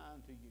draw nigh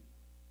unto you.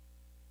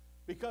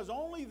 Because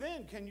only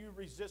then can you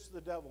resist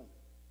the devil,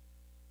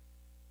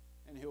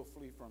 and he'll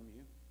flee from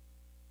you.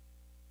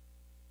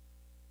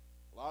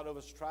 A lot of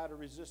us try to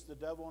resist the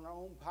devil in our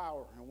own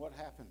power, and what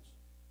happens?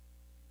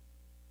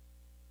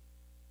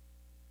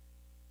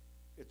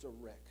 It's a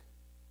wreck.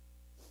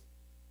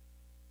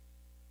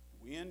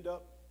 We end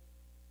up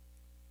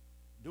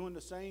doing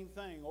the same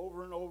thing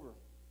over and over.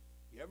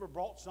 You ever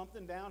brought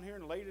something down here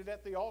and laid it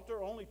at the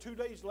altar, only 2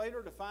 days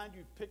later to find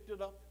you've picked it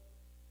up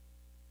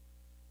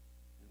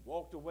and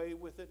walked away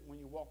with it when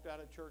you walked out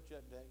of church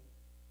that day?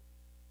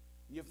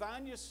 You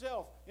find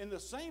yourself in the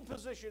same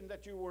position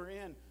that you were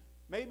in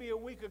maybe a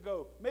week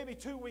ago, maybe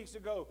 2 weeks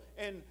ago,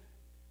 and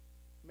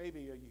maybe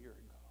a year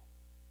ago.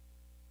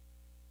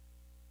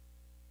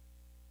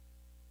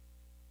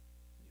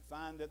 You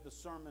find that the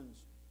sermons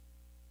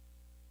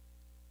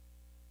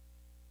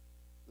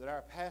that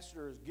our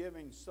pastor is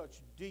giving, such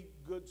deep,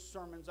 good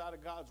sermons out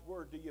of God's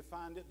Word, do you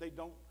find that they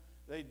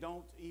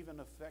don't even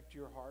affect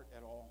your heart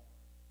at all?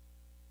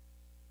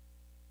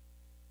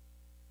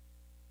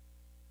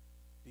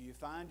 Do you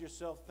find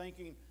yourself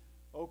thinking,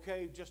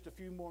 okay, just a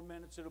few more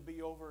minutes, it'll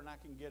be over, and I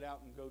can get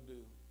out and go do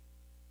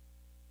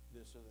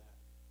this or that?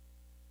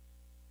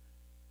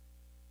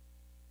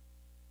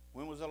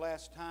 When was the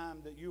last time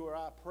that you or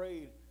I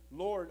prayed,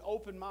 Lord,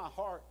 open my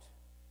heart.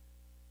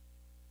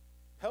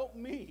 Help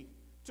me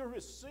to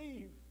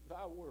receive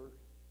thy word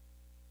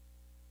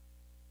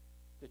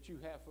that you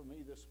have for me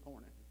this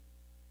morning,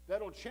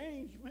 that'll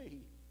change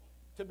me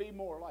to be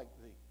more like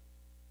thee?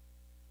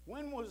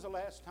 When was the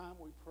last time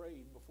we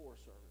prayed before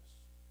service?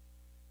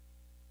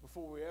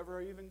 Before we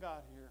ever even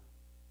got here?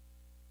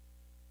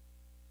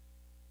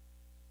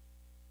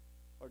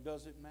 Or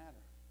does it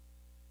matter?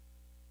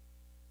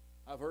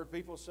 I've heard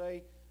people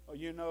say, oh,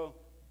 you know,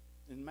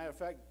 as a matter of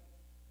fact,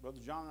 Brother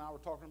John and I were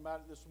talking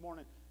about it this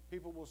morning.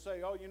 People will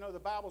say, oh, you know, the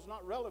Bible's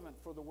not relevant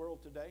for the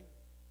world today.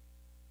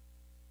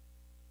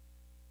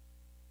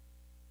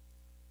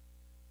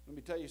 Let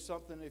me tell you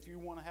something. If you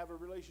want to have a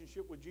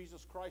relationship with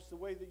Jesus Christ the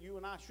way that you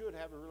and I should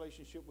have a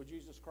relationship with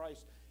Jesus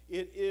Christ,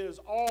 it is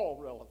all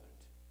relevant.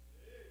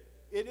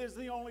 It is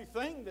the only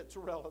thing that's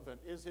relevant,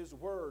 is His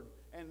Word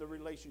and the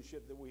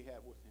relationship that we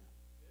have with Him.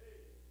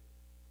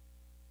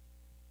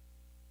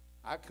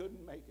 I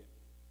couldn't make it.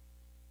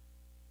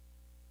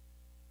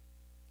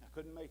 I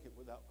couldn't make it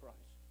without Christ.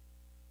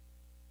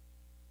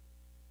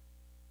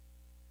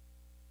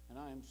 And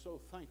I am so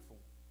thankful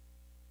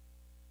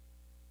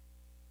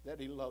that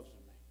He loves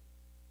me.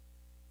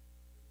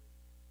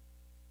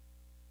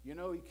 You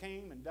know, He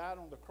came and died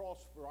on the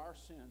cross for our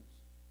sins.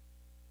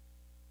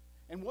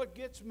 And what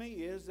gets me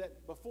is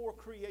that before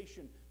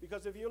creation,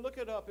 because if you look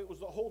it up, it was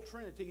the whole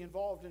Trinity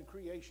involved in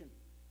creation.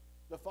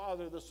 The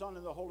Father, the Son,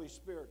 and the Holy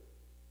Spirit.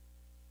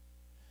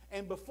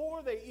 And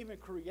before they even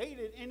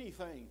created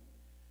anything,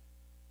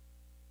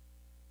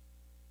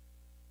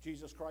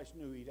 Jesus Christ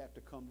knew He'd have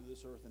to come to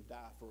this earth and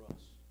die for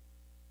us.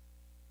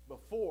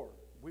 Before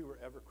we were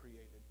ever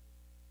created.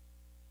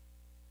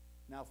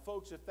 Now,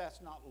 folks, if that's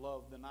not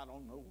love, then I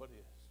don't know what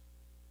is.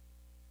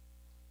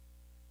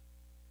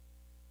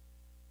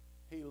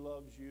 He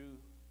loves you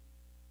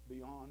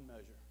beyond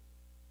measure.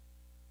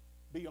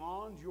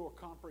 Beyond your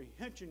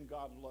comprehension,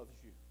 God loves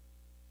you.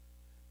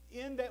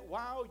 In that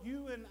while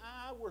you and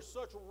I were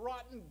such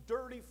rotten,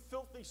 dirty,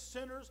 filthy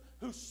sinners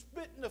who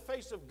spit in the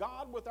face of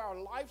God with our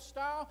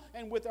lifestyle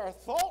and with our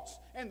thoughts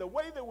and the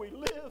way that we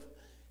live,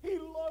 He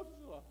loves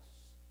us.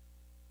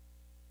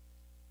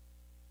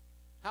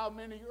 How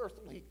many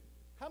earthly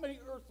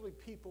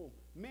people,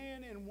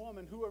 man and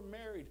woman who are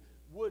married,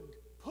 would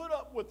put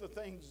up with the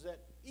things that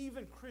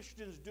even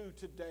Christians do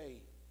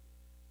today?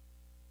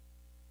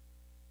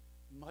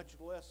 Much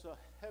less a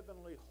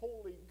heavenly,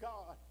 holy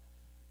God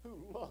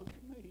who loves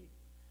me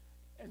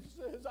and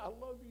says, I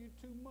love you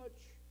too much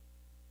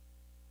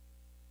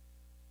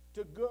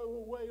to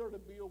go away or to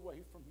be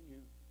away from you.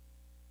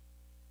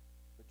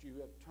 But you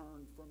have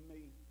turned from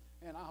me,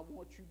 and I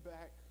want you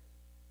back.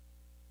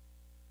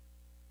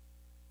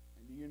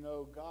 And do you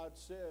know, God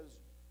says,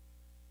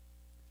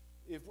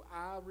 if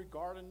I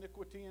regard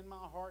iniquity in my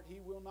heart, He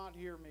will not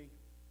hear me.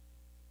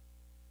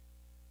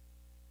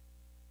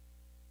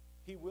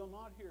 He will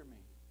not hear me.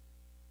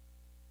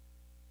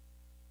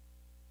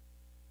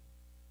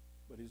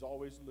 But He's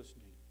always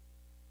listening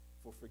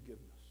for forgiveness.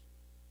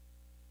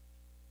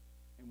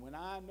 And when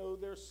I know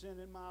there's sin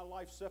in my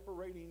life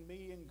separating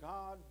me and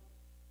God,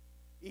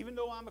 even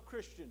though I'm a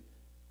Christian,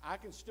 I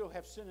can still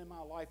have sin in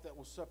my life that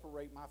will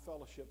separate my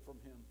fellowship from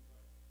Him.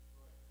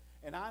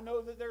 And I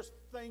know that there's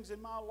things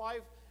in my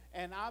life,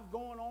 and I'm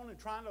going on and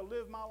trying to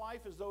live my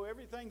life as though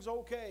everything's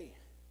okay.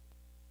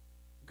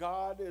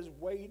 God is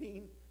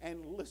waiting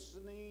and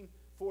listening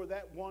for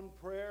that one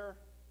prayer,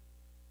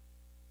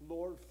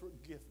 Lord,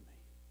 forgive me.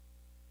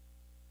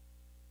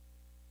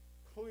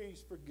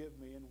 Please forgive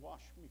me and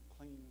wash me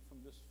clean from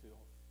this filth.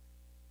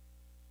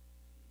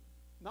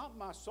 Not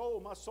my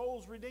soul. My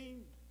soul's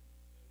redeemed.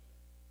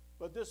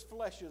 But this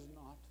flesh is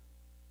not.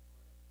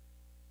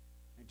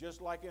 And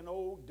just like in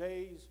old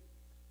days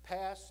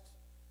past,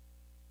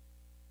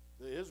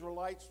 the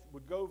Israelites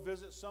would go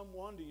visit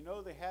someone. Do you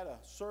know they had a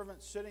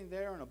servant sitting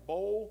there in a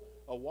bowl,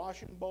 a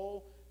washing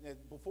bowl? And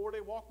before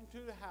they walked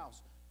into the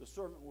house, the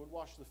servant would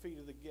wash the feet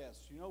of the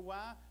guests. You know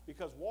why?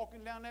 Because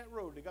walking down that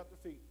road, they got their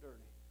feet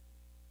dirty.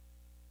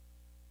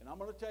 And I'm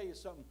going to tell you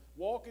something.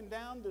 Walking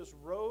down this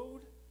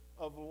road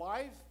of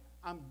life,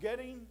 I'm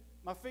getting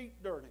my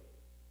feet dirty.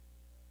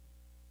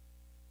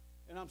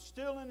 And I'm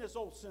still in this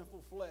old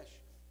sinful flesh.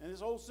 And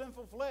this old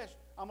sinful flesh,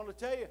 I'm going to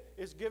tell you,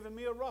 it's giving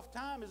me a rough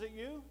time. Is it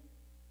you?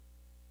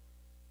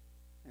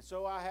 And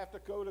so I have to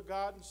go to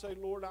God and say,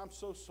 Lord, I'm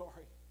so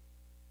sorry.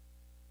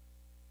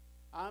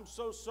 I'm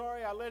so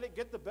sorry I let it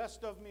get the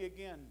best of me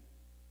again.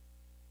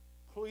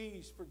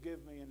 Please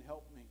forgive me and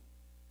help me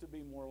to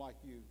be more like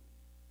you.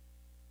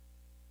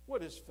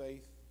 What is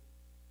faith?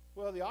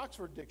 Well, the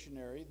Oxford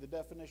Dictionary, the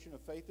definition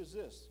of faith is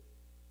this: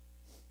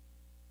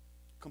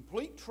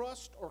 complete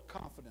trust or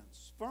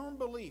confidence, firm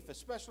belief,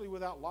 especially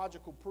without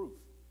logical proof,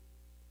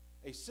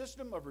 a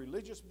system of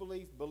religious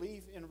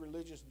belief in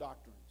religious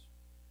doctrines.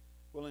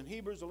 Well, in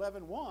Hebrews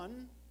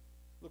 11:1,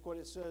 look what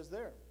it says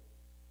there.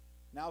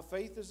 Now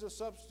faith is the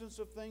substance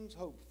of things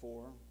hoped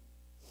for,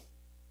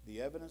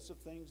 the evidence of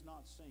things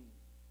not seen.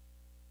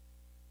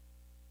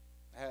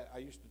 I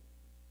used to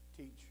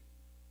teach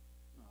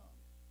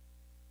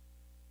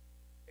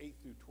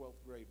 8th through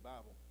 12th grade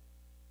Bible.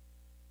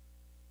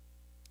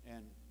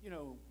 And, you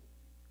know,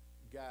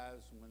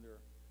 guys, when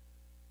they're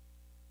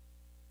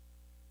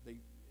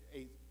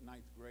 8th,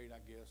 9th grade, I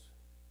guess,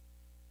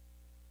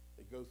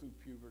 they go through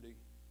puberty.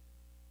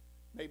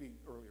 Maybe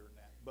earlier than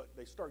that. But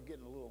they start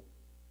getting a little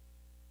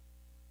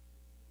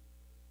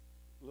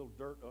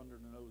dirt under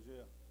the nose,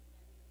 yeah.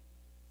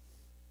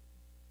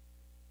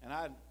 And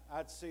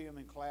I'd see them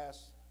in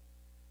class,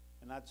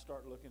 and I'd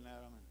start looking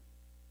at them, and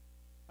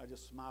I'd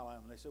just smile at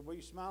them. And they said, "What are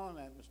you smiling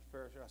at, Mr.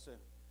 Parisher?" I said,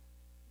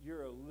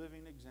 "You're a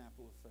living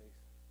example of faith."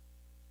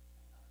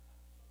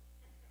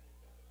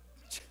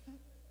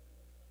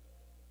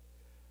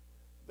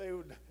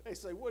 They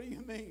say, "What do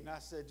you mean?" I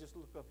said, "Just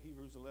look up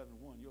Hebrews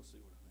 11:1. You'll see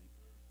what I mean."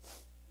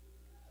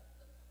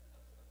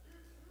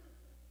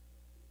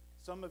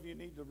 Some of you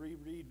need to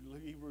reread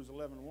Hebrews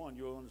 11:1.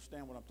 You'll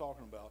understand what I'm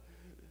talking about.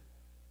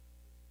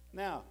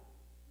 Now,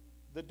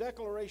 the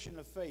declaration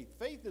of faith.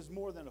 Faith is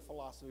more than a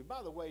philosophy.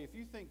 By the way, if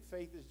you think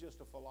faith is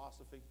just a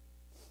philosophy,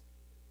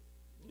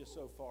 you're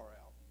so far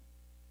out.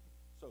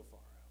 So far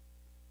out.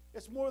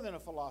 It's more than a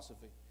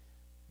philosophy.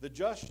 The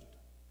just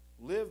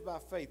live by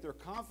faith. Their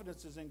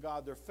confidence is in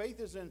God. Their faith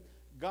is in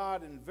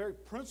God and the very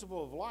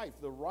principle of life.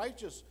 The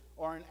righteous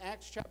are in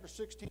Acts chapter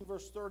 16,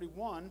 verse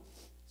 31,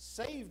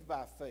 saved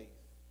by faith.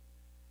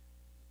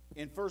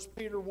 In 1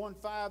 Peter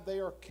 1:5,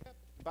 they are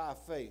kept by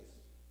faith.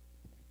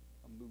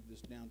 I'll move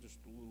this down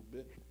just a little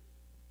bit.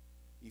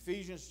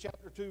 Ephesians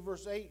chapter 2,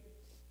 verse 8,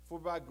 for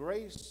by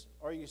grace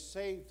are you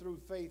saved through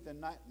faith,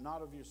 and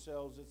not of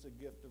yourselves, it's a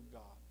gift of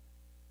God.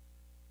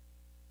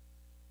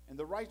 And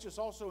the righteous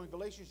also in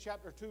Galatians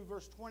chapter 2,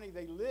 verse 20,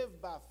 they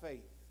live by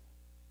faith.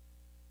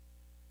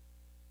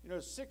 You know,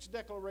 6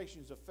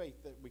 declarations of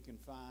faith that we can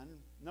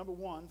find. Number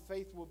 1,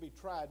 faith will be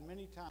tried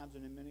many times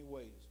and in many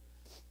ways.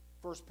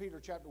 1 Peter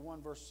chapter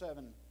 1, verse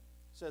 7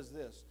 says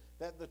this,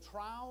 that the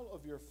trial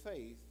of your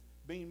faith,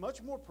 being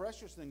much more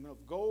precious than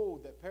of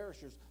gold that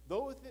perishes,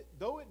 though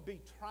it be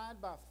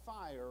tried by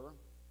fire,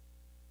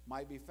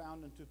 might be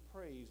found unto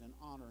praise and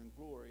honor and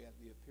glory at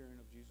the appearing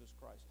of Jesus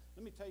Christ.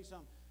 Let me tell you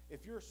something.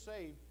 If you're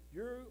saved,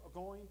 you're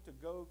going to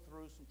go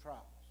through some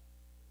trials.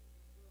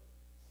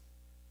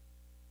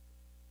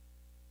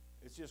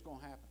 It's just going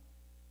to happen.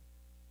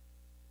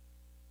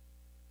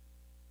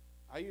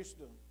 I used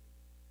to,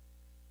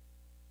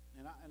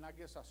 and I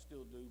guess I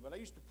still do, but I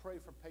used to pray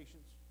for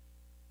patience.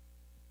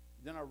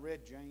 Then I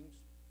read James.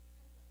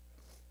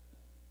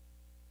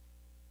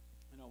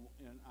 You know,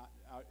 and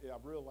I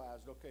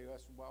realized, okay,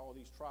 that's why all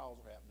these trials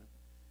are happening.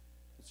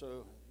 And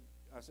so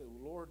I said,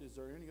 well, Lord, is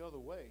there any other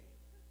way?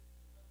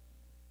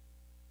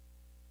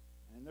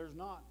 And there's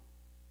not.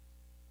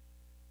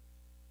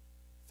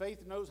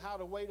 Faith knows how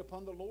to wait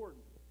upon the Lord.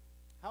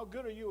 How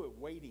good are you at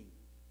waiting?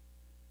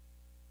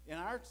 In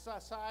our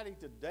society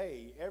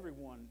today,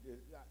 everyone,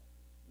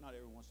 not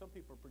everyone, some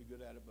people are pretty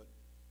good at it, but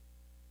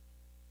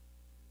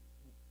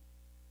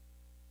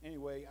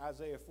anyway,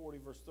 Isaiah 40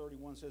 verse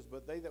 31 says,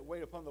 but they that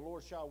wait upon the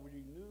Lord shall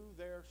renew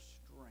their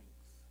strength.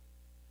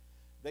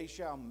 They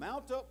shall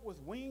mount up with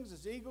wings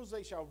as eagles.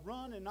 They shall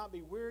run and not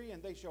be weary,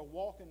 and they shall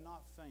walk and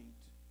not faint.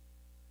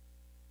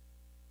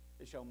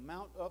 They shall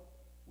mount up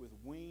with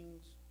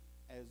wings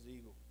as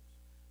eagles.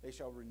 They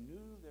shall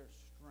renew their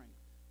strength.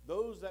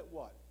 Those that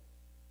what?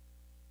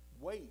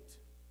 Wait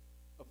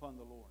upon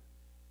the Lord.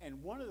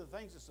 And one of the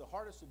things that's the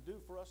hardest to do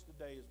for us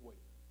today is wait.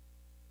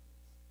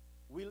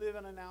 We live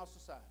in a now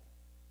society.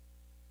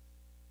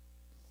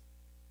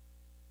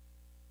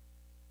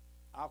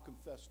 I'll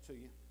confess to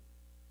you.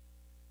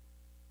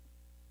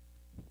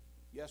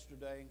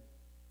 Yesterday,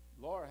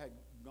 Laura had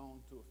gone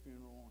to a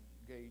funeral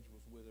and Gage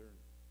was with her.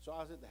 So I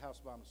was at the house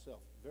by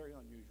myself. Very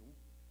unusual.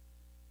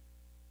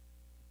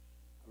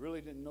 I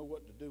really didn't know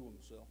what to do with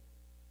myself.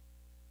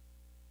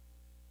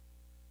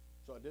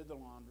 So I did the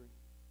laundry.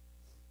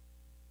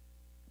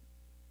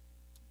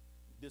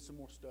 Did some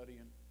more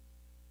studying.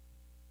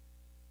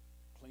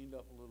 Cleaned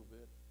up a little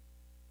bit.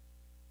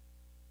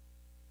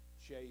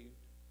 Shaved.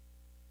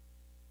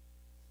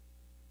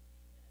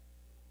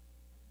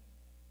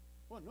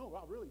 Well, no,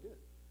 I really did.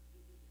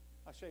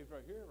 I shaved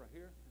right here, and right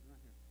here.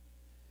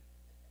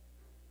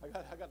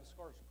 I got the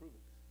scars to prove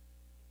it.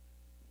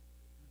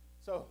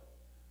 So,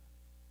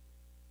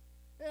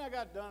 then I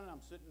got done, and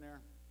I'm sitting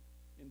there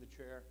in the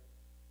chair.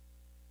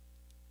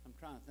 I'm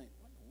trying to think,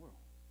 what in the world?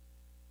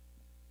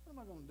 What am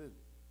I going to do?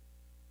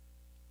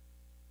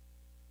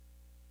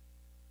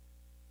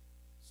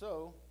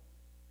 So,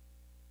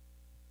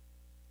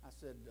 I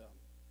said,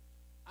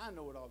 I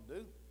know what I'll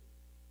do.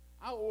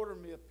 I'll order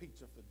me a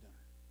pizza for dinner.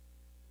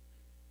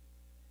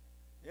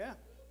 Yeah.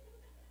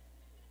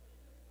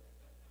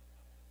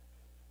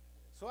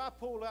 So I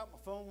pulled out my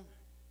phone,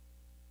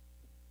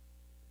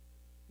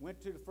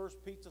 went to the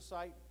first pizza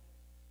site,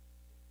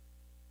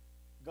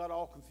 got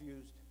all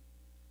confused.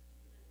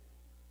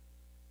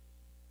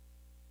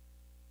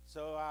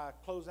 So I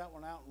closed that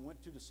one out and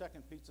went to the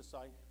second pizza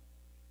site.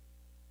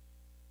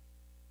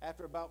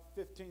 After about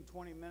 15,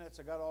 20 minutes,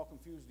 I got all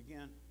confused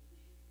again.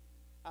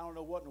 I don't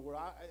know what in the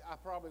world. I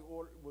probably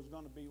was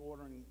going to be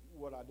ordering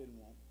what I didn't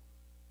want,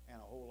 and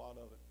a whole lot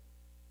of it.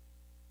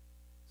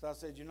 So I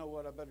said, you know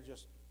what, I better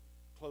just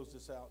close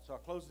this out. So I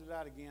closed it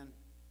out again,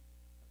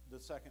 the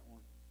second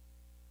one.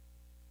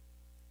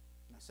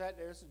 And I sat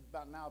there. This is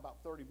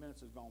about 30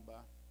 minutes has gone by.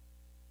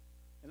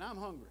 And I'm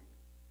hungry.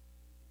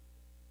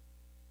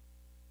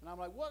 And I'm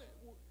like, what?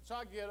 So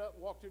I get up,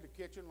 walk to the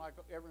kitchen like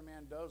every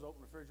man does,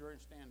 open the refrigerator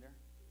and stand there.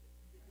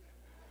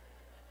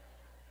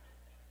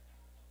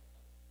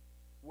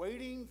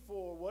 Waiting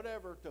for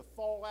whatever to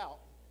fall out.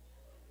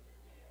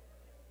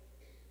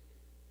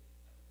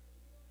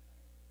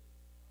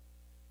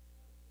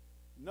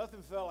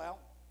 Nothing fell out.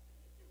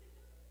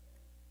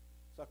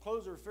 So I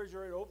closed the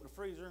refrigerator, opened the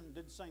freezer, and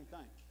did the same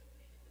thing.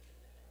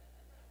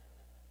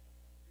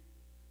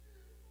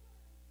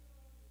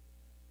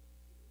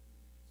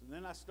 So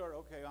then I started,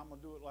 okay, I'm going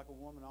to do it like a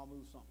woman. I'll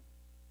move something.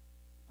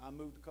 I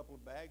moved a couple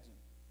of bags and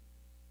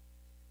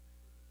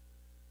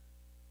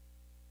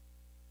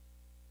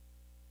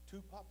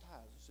 2 pot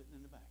pies are sitting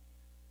in the back.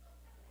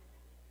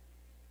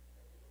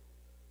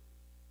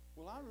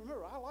 Well, I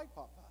remember I like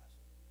pot pies.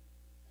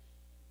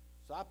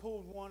 So I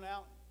pulled one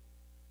out,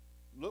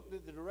 looked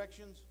at the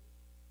directions.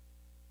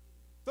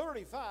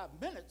 35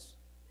 minutes.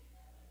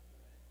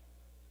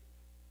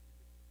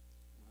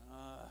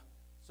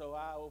 So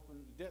I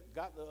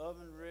got the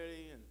oven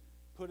ready and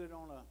put it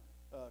on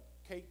a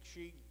cake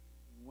sheet.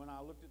 When I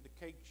looked at the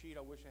cake sheet,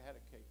 I wish I had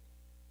a cake.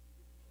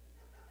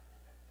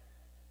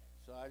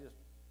 So I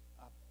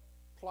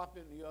plopped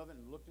it in the oven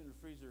and looked in the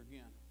freezer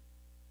again.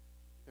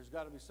 There's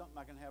got to be something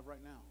I can have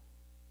right now.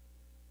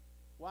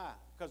 Why?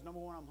 Because number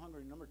one, I'm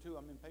hungry. Number two,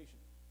 I'm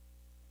impatient.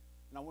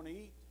 And I want to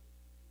eat.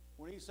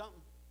 I want to eat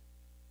something.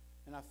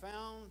 And I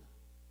found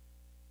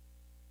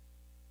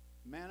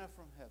manna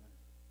from heaven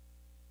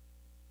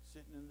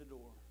sitting in the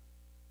door,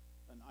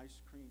 an ice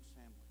cream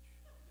sandwich.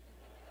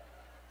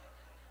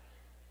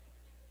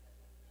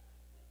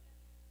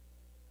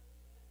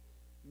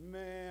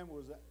 Man,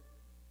 was that.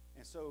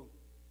 And so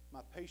my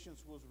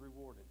patience was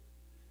rewarded.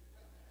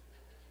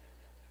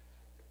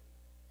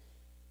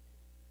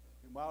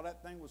 And while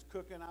that thing was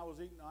cooking, I was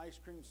eating an ice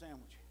cream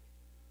sandwich.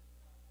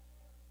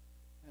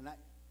 And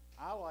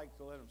I like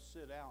to let them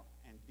sit out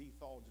and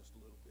de-thaw just a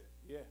little bit.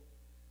 Yeah.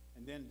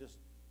 And then just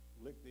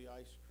lick the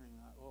ice cream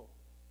out. Oh.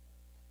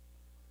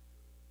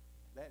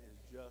 That is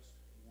just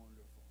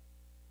wonderful.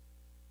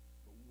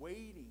 But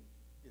waiting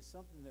is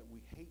something that we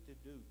hate to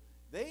do.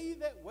 They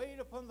that wait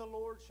upon the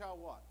Lord shall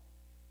what?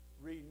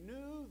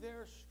 Renew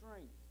their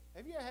strength.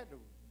 Have you ever had to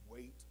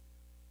wait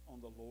on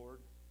the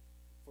Lord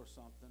for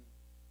something?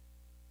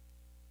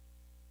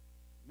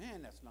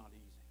 Man, that's not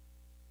easy.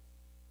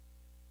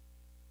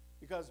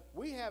 Because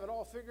we have it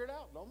all figured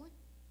out, don't we?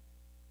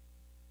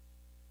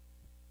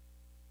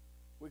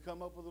 We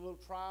come up with a little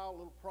trial, a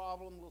little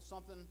problem, a little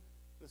something.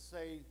 Let's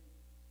say,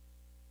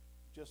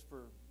 just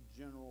for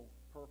general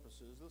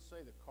purposes, let's say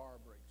the car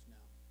breaks now.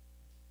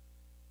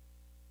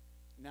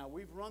 Now,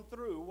 we've run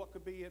through what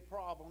could be a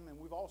problem, and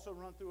we've also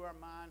run through our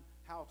mind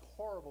how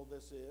horrible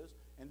this is.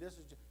 And this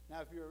is just,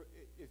 now, if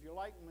you're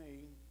like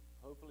me,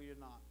 hopefully you're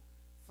not,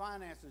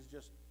 finances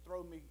just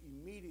throw me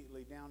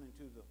immediately down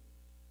into the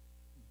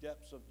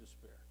depths of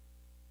despair.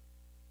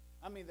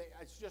 I mean,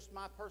 it's just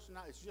my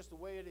personality. It's just the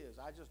way it is.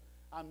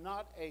 I'm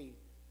not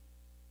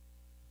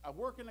I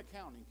work in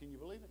accounting. Can you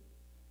believe it?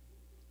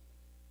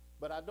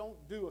 But I don't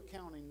do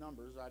accounting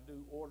numbers. I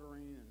do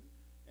ordering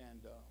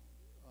and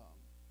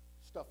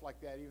stuff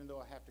like that, even though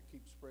I have to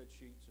keep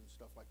spreadsheets and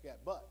stuff like that.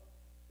 But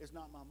it's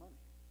not my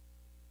money.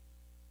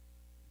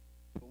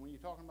 But when you're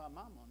talking about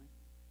my money,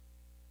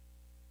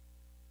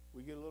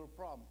 we get a little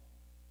problem.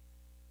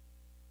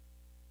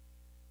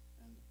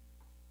 And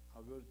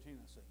I'll go to Tina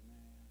and say, man,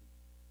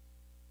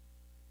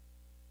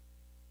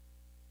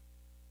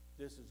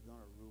 this is going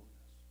to ruin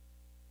us.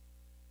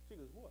 She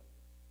goes, what?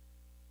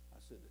 I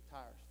said, the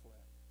tire's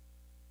flat.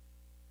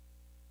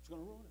 It's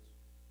going to ruin us.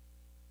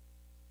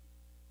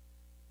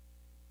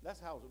 That's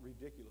how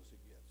ridiculous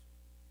it gets.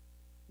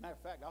 Matter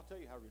of fact, I'll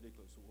tell you how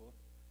ridiculous it was.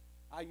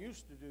 I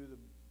used to do the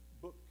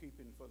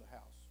bookkeeping for the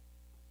house.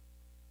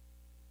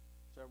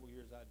 Several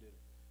years I did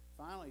it.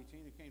 Finally,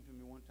 Tina came to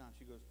me one time.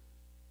 She goes,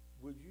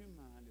 would you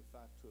mind if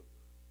I took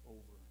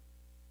over?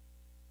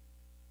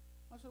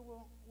 I said,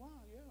 well,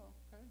 why? Yeah,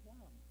 okay,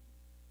 why?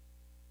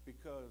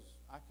 Because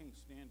I can't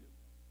stand it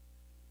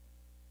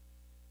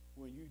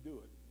when you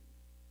do it.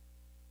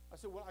 I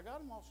said, well, I got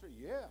them all straight.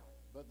 Yeah,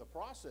 but the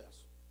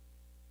process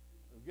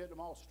of getting them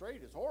all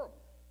straight is horrible.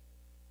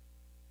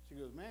 She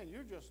goes, man,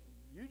 you just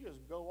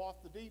go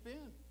off the deep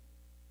end.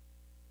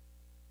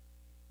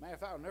 Matter of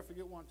fact, I'll never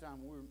forget one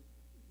time when we were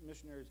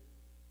missionaries.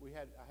 I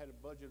had a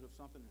budget of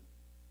something,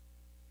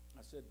 and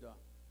I said, I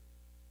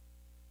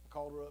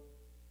called her up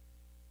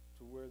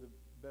to where the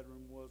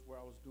bedroom was, where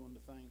I was doing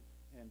the thing,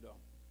 and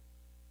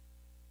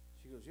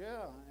she goes,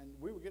 yeah, and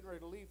we were getting ready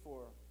to leave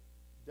for a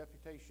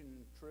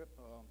deputation trip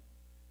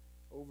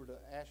over to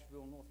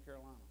Asheville, North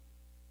Carolina.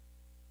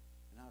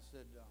 And I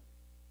said,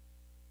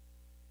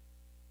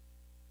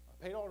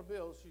 I paid all the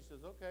bills. She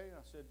says, okay. And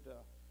I said,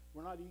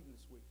 we're not eating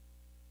this week.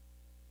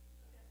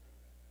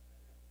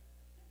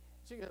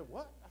 She goes,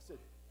 what? I said,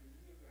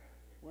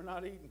 we're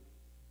not eating.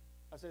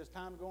 I said, it's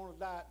time to go on a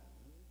diet.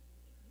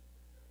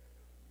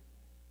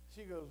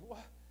 She goes,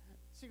 what?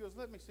 She goes,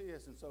 let me see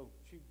this. And so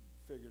she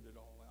figured it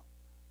all out.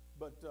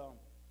 But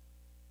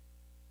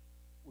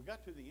we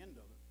got to the end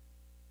of it.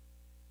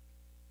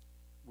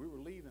 We were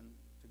leaving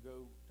to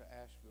go to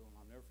Asheville, and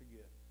I'll never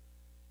forget.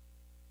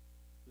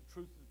 The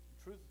truth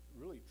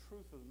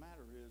of the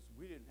matter is,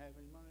 we didn't have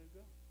any money to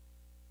go.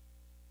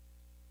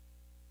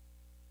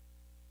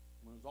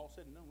 When it was all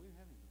said and done, we didn't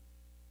have any money.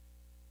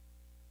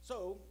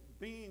 So,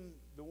 being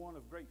the one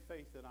of great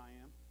faith that I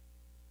am,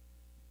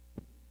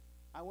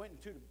 I went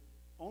into the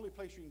only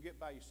place you can get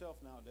by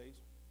yourself nowadays.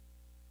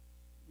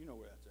 You know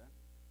where that's at.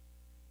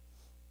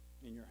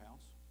 In your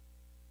house.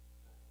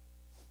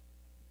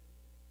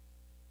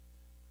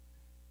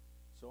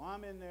 So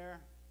I'm in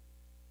there,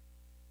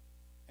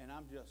 and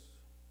I'm just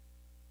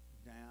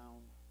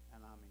down,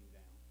 and I mean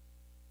down.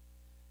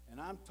 And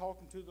I'm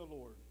talking to the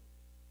Lord.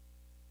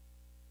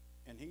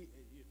 And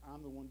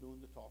I'm the one doing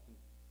the talking.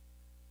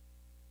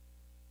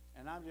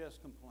 And I'm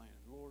just complaining,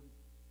 Lord,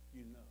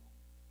 you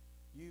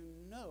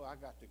know I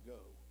got to go.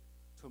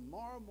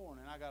 Tomorrow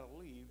morning I got to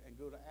leave and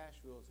go to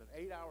Asheville. It's an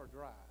 8-hour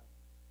drive.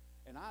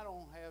 And I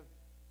don't have,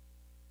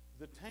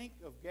 the tank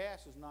of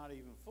gas is not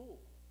even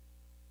full.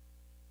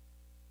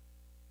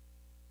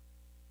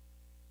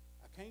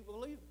 I can't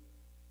believe it.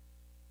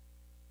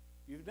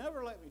 You've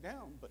never let me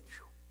down, but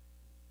whew,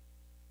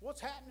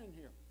 what's happening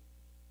here?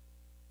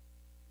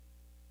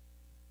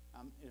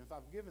 And if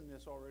I've given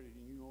this already,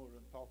 then you know what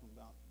I'm talking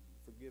about,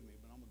 forgive me,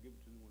 but I'm going to give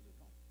it to the ones that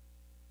don't.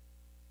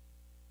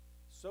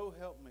 So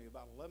help me,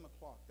 about 11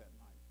 o'clock that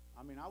night.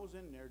 I mean, I was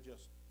in there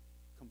just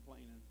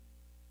complaining.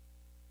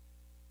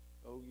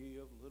 Oh, ye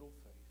of little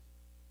faith.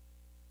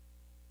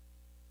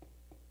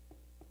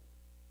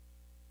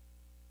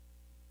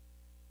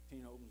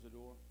 Tina opens the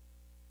door.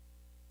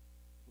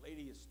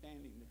 Lady is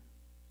standing there.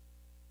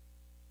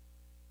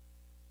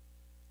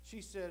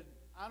 She said,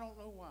 I don't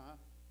know why,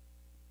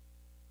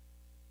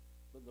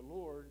 but the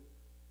Lord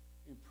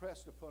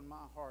impressed upon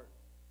my heart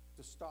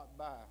to stop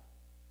by.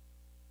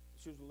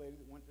 She was a lady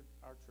that went to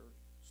our church.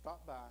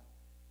 Stop by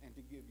and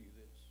to give you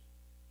this.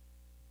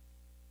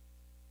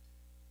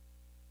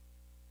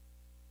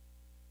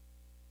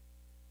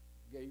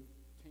 Gave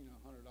Tina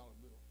a $100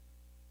 bill.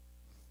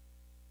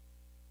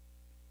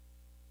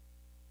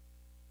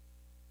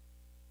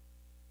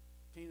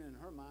 Tina, in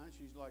her mind,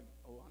 she's like,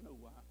 oh, I know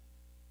why.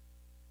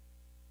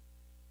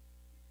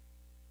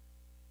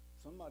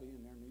 Somebody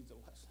in there needs a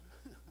lesson.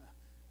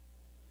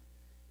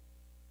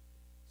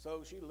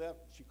 So she left.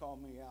 She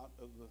called me out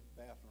of the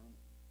bathroom.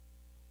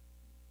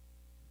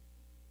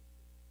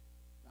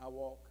 I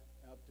walk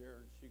out there,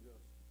 and she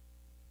goes,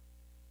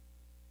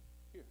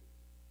 here.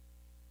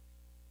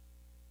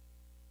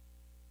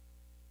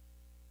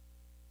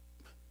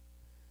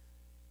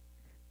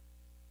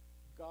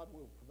 God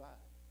will provide.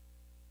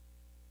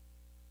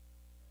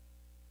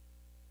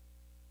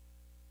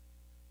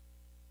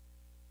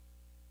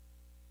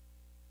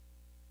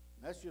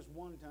 That's just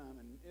one time,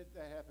 and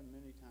that happened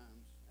many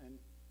times. And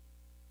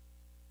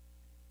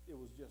it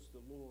was just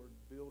the Lord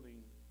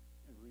building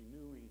and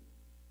renewing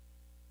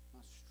my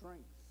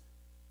strength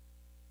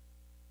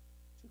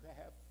to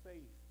have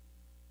faith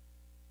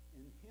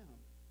in Him.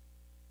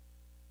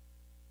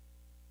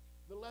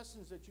 The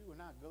lessons that you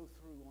and I go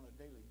through on a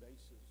daily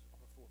basis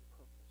are for a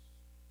purpose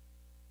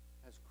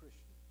as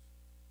Christians.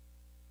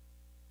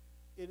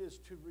 It is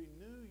to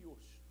renew your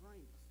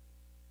strength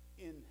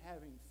in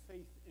having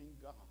faith in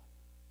God,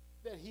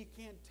 that He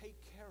can take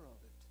care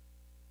of it,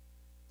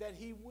 that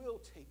He will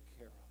take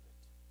care of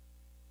it.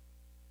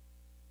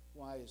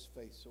 Why is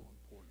faith so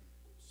important?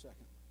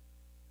 Secondly,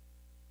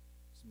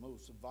 it's the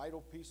most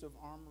vital piece of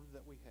armor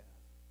that we have.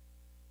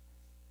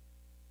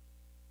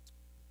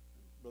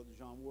 Brother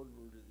John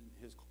Woodward,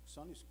 in his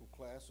Sunday school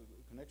class,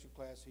 connection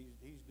class,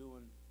 he's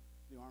doing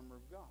the armor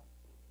of God.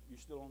 You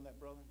still on that,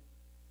 brother?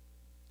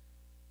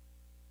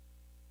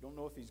 Don't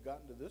know if he's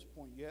gotten to this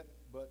point yet,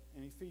 but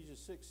in Ephesians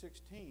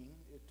 6:16,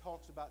 it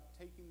talks about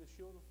taking the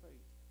shield of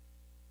faith.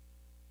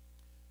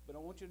 But I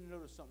want you to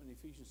notice something in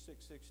Ephesians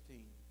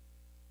 6:16.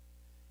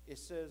 It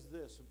says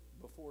this,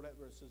 before that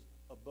verse, it says,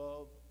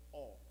 above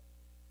all.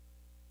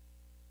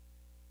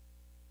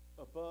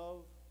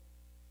 Above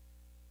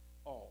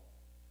all.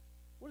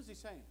 What is he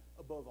saying?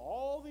 Above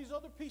all these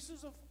other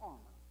pieces of armor,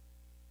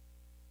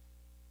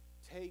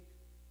 take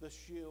the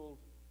shield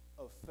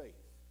of faith.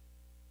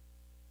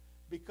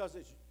 Because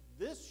it's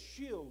this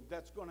shield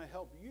that's going to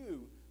help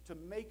you to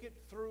make it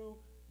through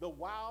the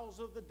wiles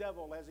of the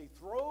devil as he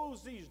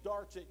throws these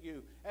darts at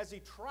you, as he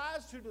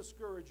tries to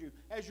discourage you,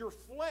 as your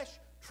flesh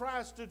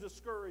tries to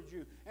discourage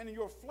you, and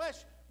your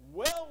flesh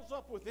wells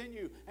up within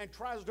you and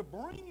tries to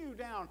bring you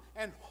down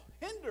and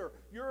hinder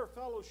your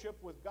fellowship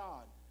with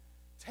God.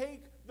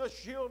 Take the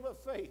shield of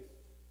faith.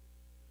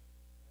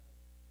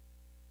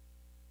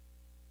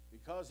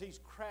 Because he's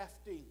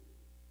crafty.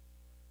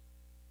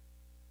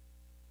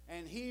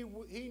 And he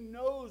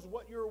knows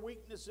what your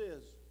weakness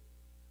is.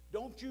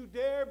 Don't you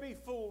dare be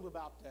fooled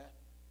about that.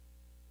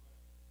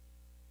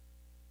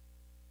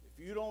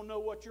 If you don't know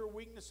what your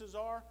weaknesses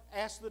are,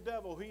 ask the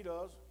devil. He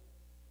does.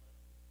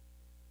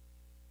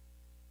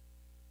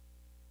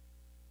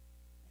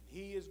 And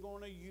he is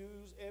going to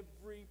use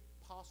every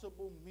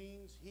possible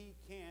means he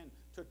can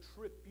to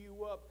trip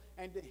you up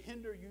and to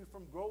hinder you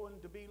from growing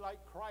to be like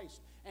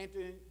Christ, and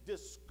to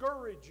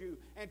discourage you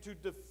and to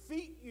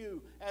defeat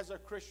you as a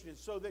Christian,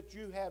 so that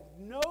you have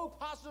no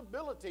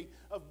possibility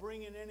of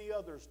bringing any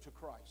others to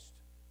Christ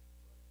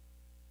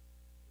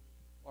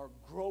or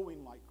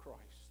growing like Christ.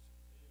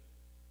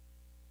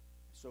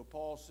 So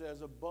Paul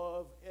says,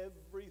 above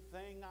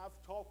everything I've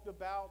talked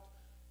about,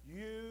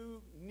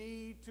 you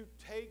need to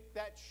take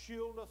that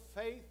shield of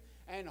faith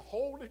and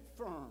hold it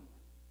firm.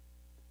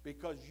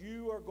 Because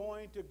you are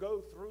going to go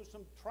through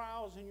some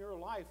trials in your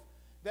life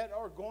that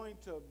are going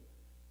to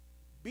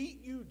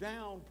beat you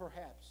down,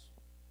 perhaps.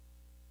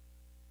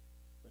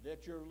 But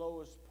at your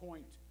lowest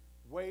point,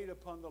 wait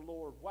upon the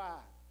Lord. Why?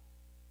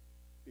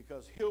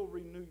 Because He'll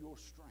renew your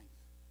strength.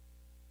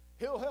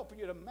 He'll help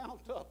you to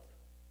mount up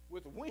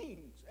with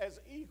wings as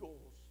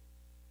eagles.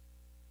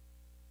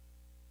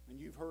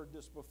 And you've heard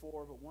this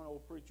before, but one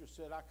old preacher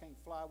said, I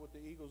can't fly with the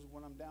eagles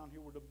when I'm down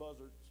here with the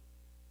buzzards.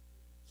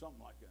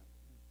 Something like that.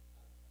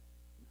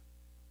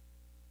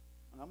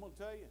 And I'm going to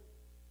tell you,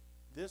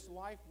 this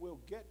life will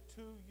get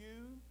to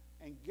you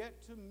and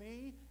get to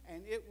me,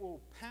 and it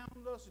will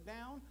pound us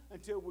down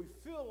until we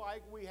feel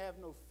like we have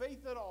no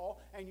faith at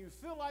all, and you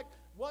feel like,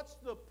 what's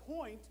the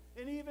point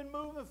in even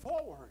moving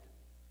forward?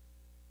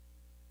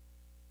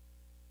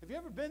 Have you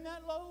ever been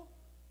that low?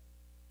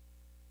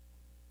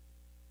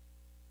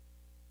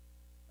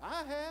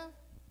 I have.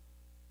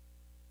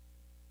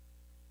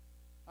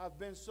 I've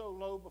been so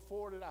low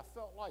before that I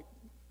felt like,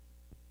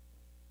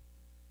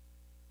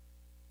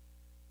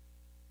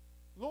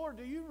 Lord,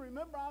 do you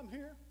remember I'm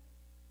here?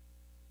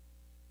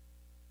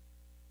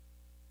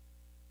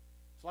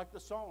 It's like the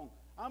song,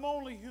 I'm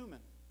only human.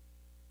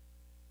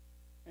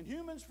 And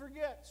humans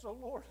forget. So,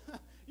 Lord,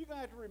 you're going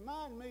to have to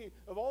remind me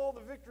of all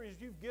the victories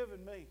you've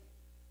given me.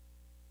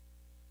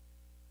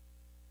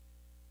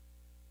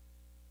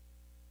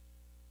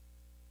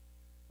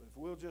 But if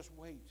we'll just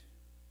wait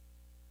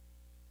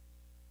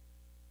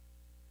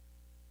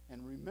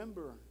and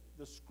remember,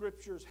 the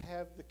Scriptures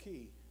have the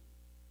key.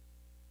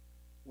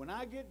 When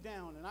I get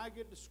down and I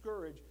get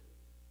discouraged,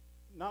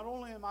 not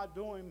only am I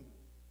doing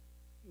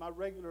my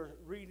regular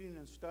reading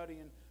and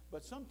studying,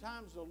 but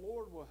sometimes the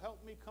Lord will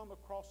help me come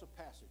across a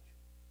passage.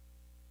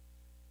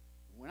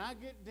 When I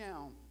get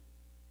down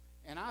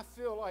and I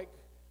feel like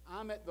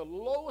I'm at the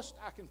lowest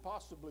I can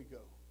possibly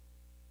go,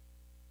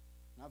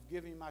 and I've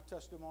given you my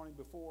testimony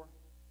before,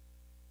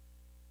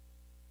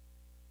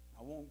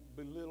 I won't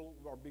belittle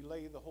or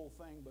belay the whole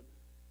thing, but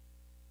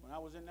when I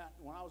was in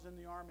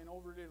the Army and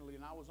over in Italy,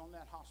 and I was on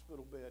that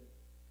hospital bed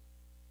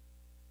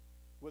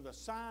with a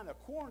sign, a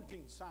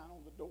quarantine sign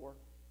on the door,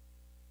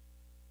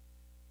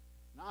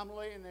 and I'm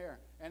laying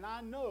there, and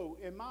I know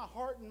in my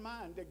heart and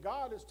mind that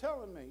God is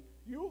telling me,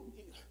 you're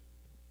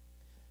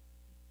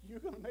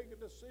going to make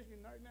a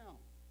decision right now.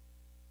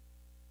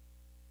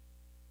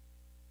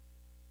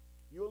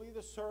 You'll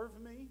either serve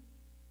me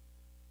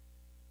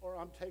or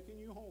I'm taking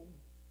you home.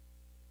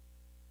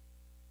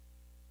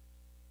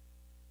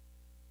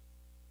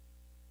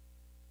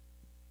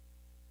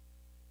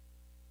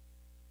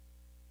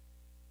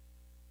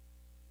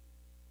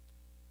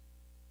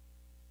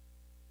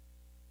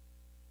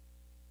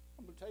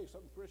 I'm going to tell you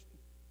something, Christian.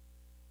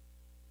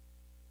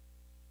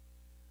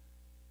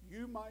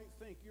 You might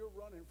think you're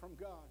running from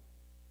God.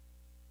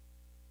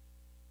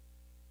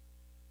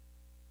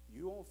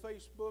 You on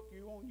Facebook,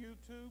 you on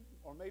YouTube,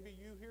 or maybe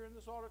you here in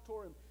this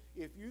auditorium,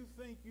 if you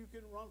think you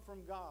can run from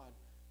God,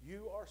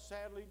 you are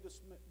sadly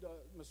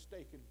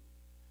mistaken.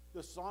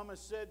 The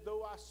psalmist said,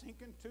 though I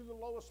sink into the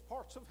lowest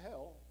parts of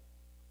hell,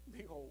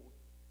 behold,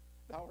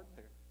 thou art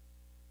there.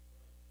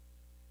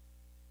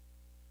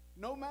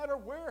 No matter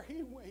where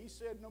he went, he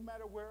said, no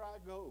matter where I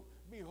go,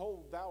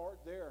 behold, thou art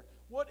there.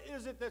 What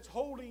is it that's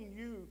holding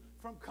you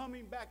from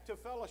coming back to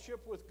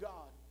fellowship with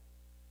God?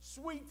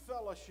 Sweet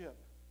fellowship.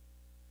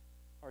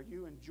 Are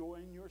you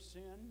enjoying your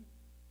sin?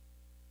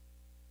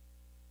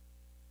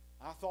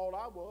 I thought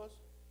I was.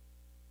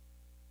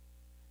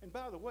 And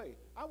by the way,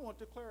 I want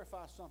to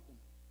clarify something.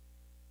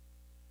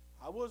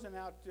 I wasn't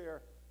out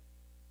there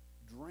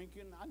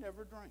drinking. I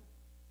never drank.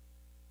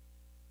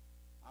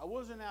 I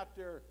wasn't out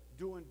there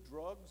doing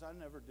drugs. I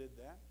never did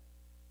that.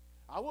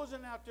 I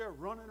wasn't out there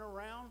running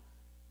around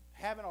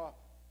having a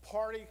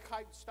party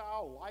kite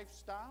style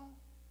lifestyle.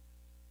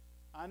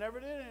 I never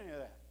did any of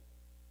that.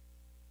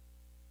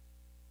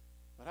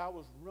 But I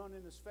was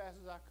running as fast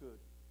as I could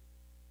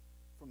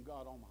from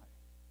God Almighty.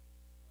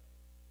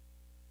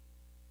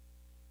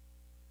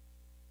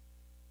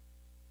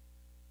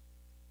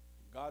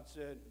 God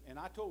said, and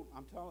I'm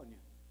telling you,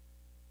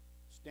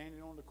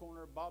 standing on the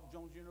corner of Bob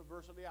Jones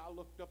University, I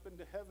looked up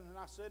into heaven and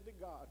I said to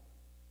God,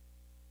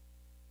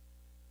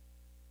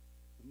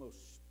 the most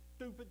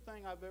stupid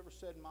thing I've ever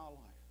said in my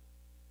life.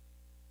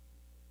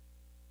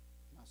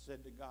 And I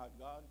said to God,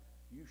 God,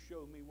 you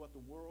show me what the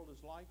world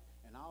is like,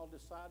 and I'll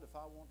decide if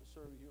I want to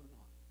serve you or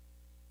not.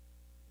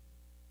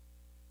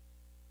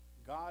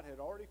 God had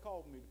already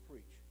called me to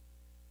preach.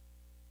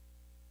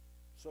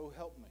 So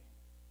help me.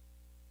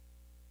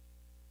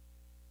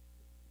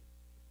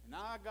 And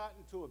I got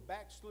into a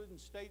backslidden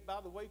state. By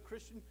the way,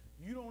 Christian,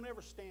 you don't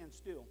ever stand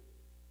still.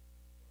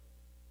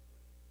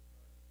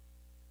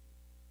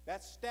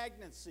 That's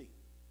stagnancy.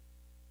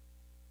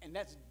 And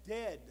that's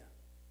dead.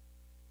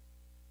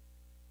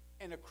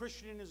 And a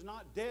Christian is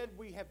not dead.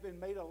 We have been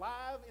made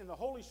alive in the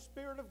Holy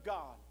Spirit of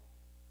God.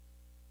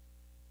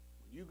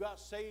 When you got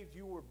saved,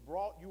 you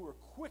were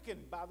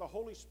quickened by the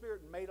Holy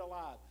Spirit and made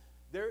alive.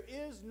 There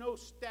is no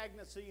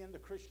stagnancy in the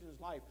Christian's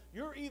life.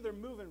 You're either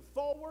moving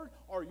forward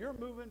or you're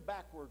moving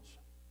backwards.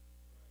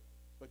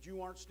 But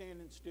you aren't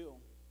standing still.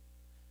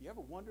 You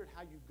ever wondered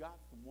how you got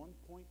from one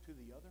point to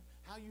the other?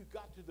 How you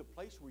got to the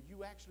place where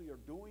you actually are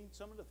doing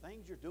some of the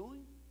things you're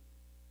doing?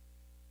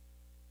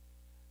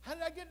 How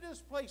did I get to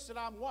this place that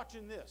I'm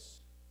watching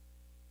this?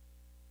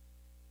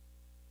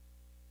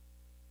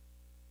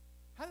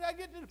 How did I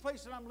get to the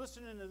place that I'm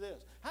listening to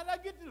this? How did I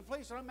get to the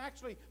place that I'm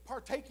actually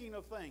partaking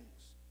of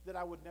things that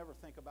I would never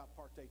think about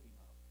partaking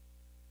of?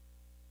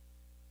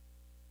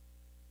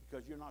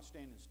 Because you're not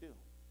standing still.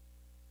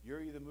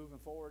 You're either moving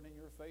forward in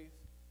your faith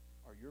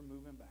or you're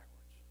moving backwards.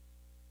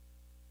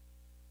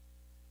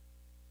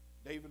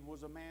 David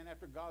was a man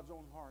after God's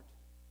own heart,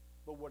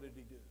 but what did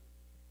he do?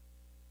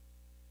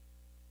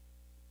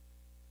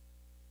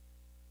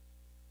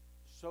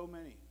 So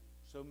many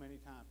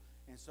times.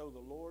 And so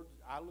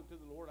I looked at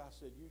the Lord, I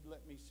said, you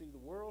let me see the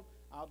world,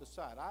 I'll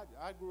decide.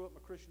 I grew up in a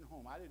Christian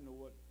home. I didn't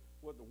know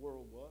what the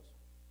world was.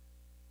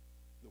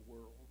 The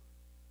world.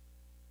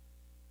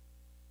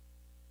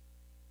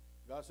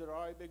 God said,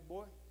 all right, big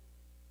boy,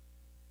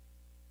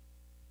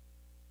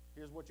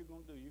 here's what you're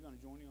going to do. You're going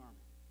to join the army.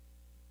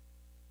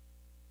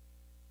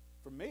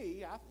 For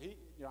me,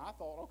 I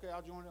thought, okay,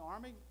 I'll join the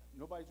army.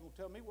 Nobody's going to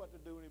tell me what to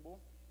do anymore.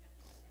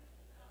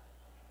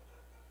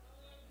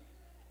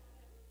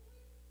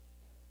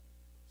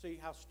 See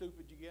how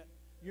stupid you get?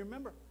 You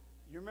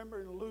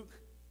remember in Luke,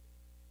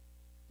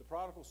 the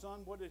prodigal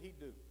son, what did he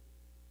do?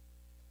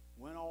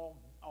 Went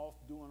off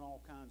doing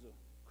all kinds of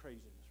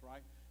craziness,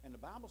 right? And the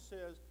Bible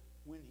says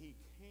when he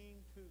came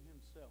to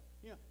himself.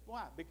 You know,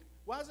 why?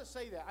 Why does it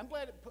say that? I'm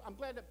glad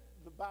that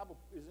the Bible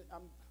is.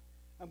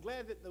 I'm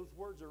glad that those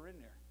words are in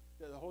there.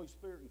 That the Holy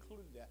Spirit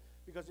included that,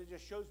 because it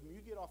just shows me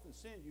you get off in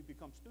sin, you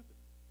become stupid.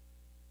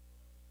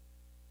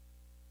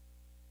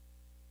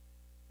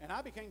 And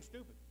I became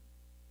stupid.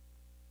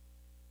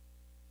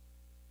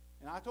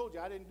 And I told you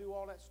I didn't do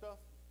all that stuff.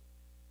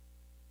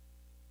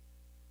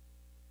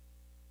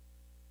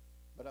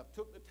 But I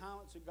took the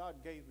talents that God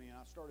gave me and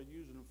I started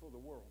using them for the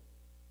world.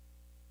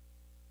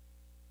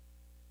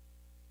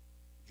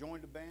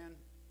 Joined a band,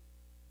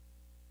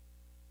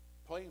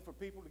 playing for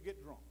people to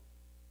get drunk.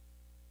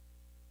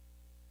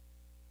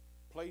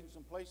 Played in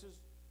some places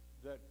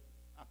that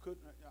I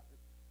couldn't,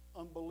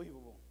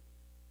 unbelievable.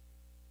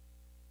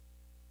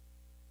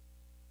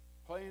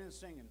 Playing and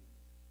singing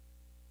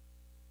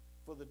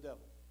for the devil.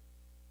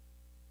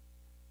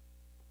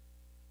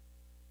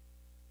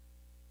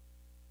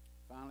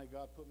 Finally,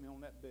 God put me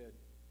on that bed,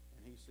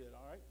 and he said,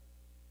 all right,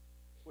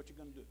 what you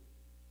going to do?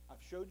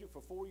 I've showed you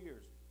for 4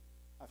 years.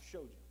 I've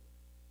showed you.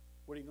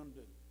 What are you going to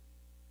do?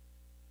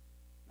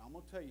 Now, I'm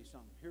going to tell you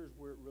something. Here's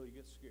where it really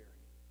gets scary.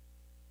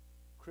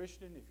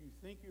 Christian, if you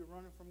think you're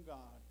running from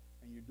God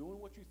and you're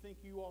doing what you think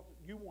you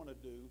want to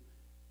do,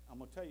 I'm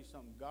going to tell you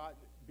something. God,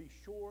 be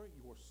sure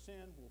your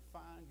sin will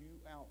find you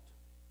out.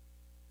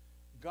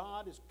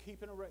 God is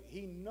keeping a record.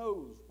 He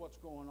knows what's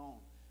going on.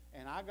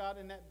 And I got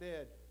in that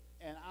bed,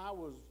 and I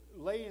was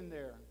laying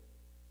there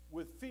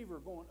with fever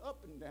going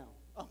up and down,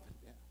 up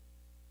and down.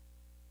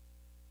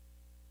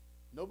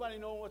 Nobody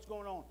knowing what's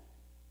going on.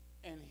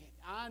 And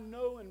I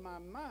know in my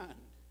mind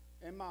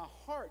and my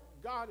heart,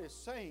 God is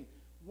saying,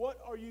 what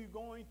are you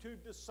going to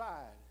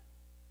decide?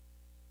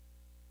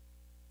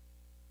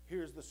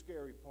 Here's the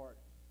scary part.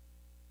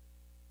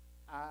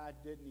 I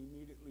didn't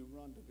immediately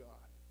run to God.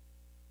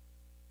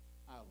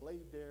 I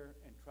laid there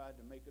and tried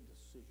to make a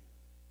decision.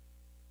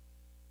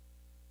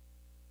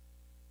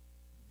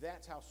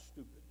 That's how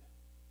stupid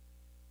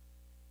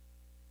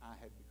I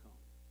had become.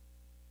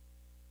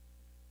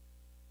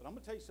 But I'm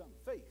going to tell you something.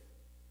 Faith.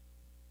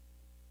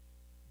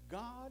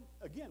 God,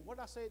 again, what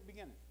did I say at the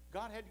beginning?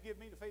 God had to give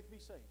me the faith to be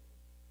saved.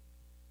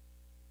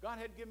 God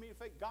had to give me the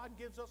faith. God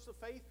gives us the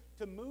faith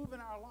to move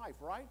in our life,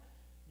 right?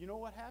 You know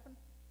what happened?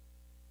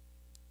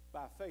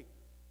 By faith,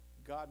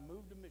 God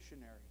moved a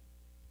missionary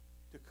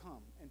to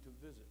come and to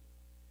visit.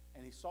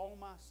 And he saw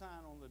my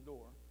sign on the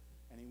door,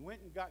 and he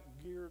went and got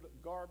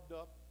garbed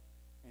up,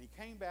 and he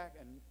came back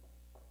and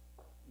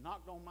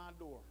knocked on my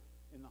door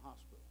in the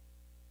hospital.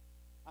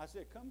 I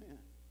said, come in.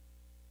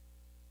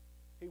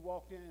 He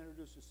walked in and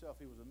introduced himself.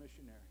 He was a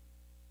missionary.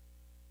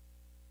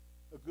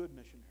 A good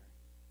missionary.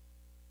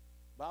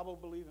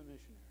 Bible-believing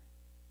missionary.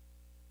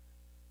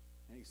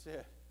 And he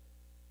said,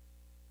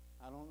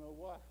 I don't know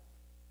why,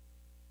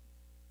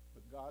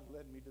 but God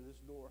led me to this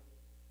door.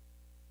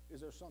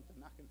 Is there something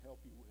I can help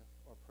you with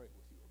or pray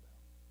with you about?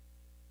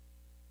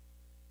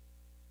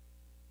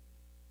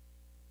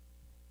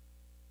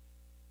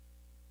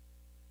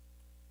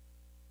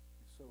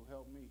 So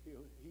help me.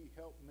 He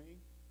helped me.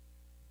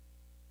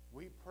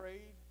 We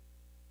prayed.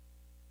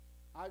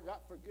 I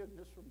got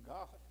forgiveness from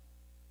God.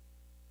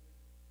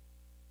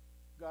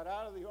 Got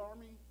out of the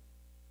army.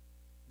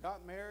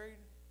 Got married.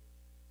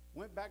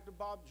 Went back to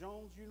Bob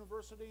Jones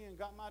University and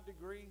got my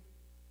degree.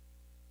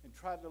 And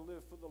tried to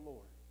live for the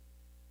Lord.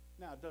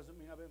 Now, it doesn't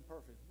mean I've been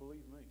perfect.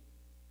 Believe me.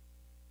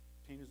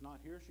 Tina's not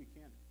here. She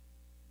can't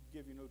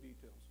give you no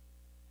details.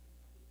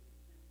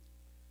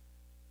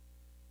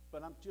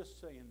 But I'm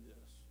just saying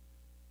this.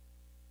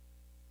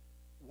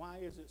 Why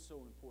is it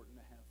so important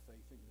to have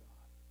faith in God?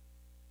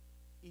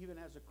 Even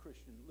as a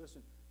Christian,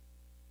 listen,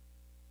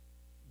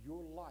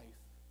 your life,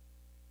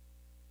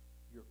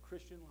 your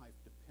Christian life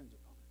depends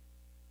upon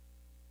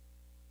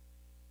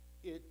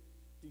it. It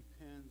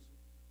depends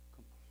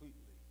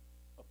completely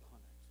upon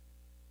it.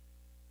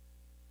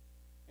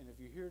 And if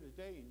you're here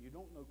today and you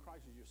don't know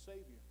Christ as your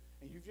Savior,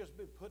 and you've just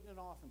been putting it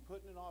off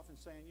and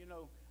saying, you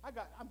know, I'm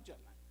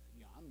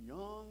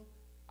young,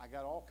 I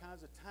got all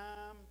kinds of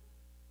time.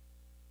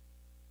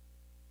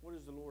 What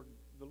is the Lord?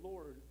 The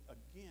Lord,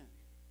 again,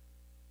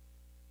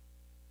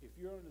 if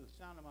you're under the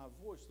sound of my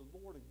voice, the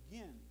Lord,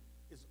 again,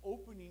 is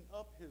opening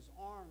up his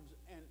arms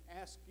and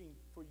asking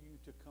for you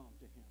to come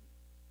to him.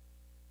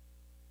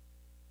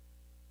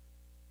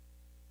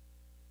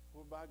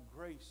 For by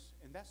grace,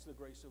 and that's the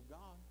grace of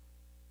God,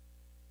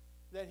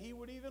 that he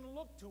would even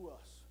look to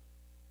us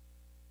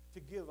to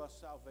give us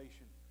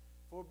salvation.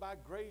 For by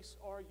grace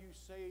are you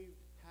saved,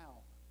 how?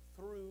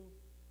 Through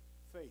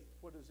faith.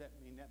 What does that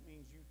mean? That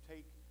means you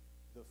take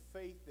the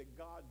faith that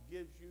God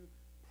gives you,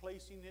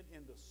 placing it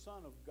in the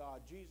Son of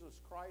God, Jesus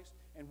Christ,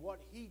 and what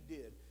he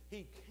did.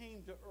 He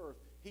came to earth.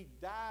 He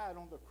died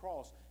on the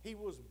cross. He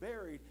was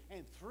buried,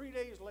 and 3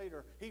 days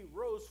later, he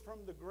rose from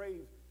the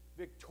grave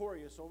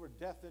victorious over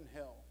death and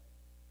hell.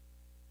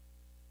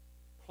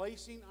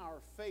 Placing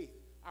our faith,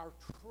 our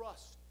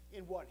trust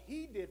in what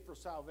he did for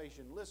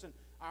salvation. Listen,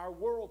 our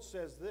world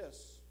says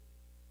this.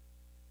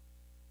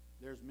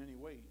 There's many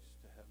ways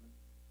to heaven.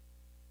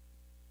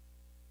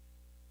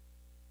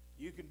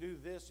 You can do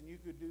this and you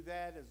could do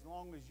that as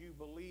long as you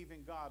believe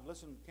in God.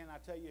 Listen, can I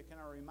tell you, can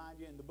I remind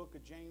you, in the book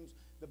of James,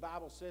 the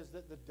Bible says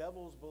that the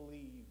devils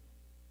believe.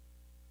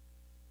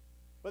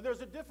 But there's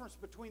a difference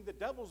between the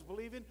devils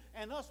believing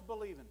and us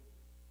believing.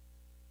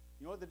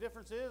 You know what the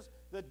difference is?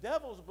 The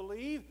devils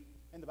believe,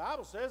 and the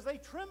Bible says they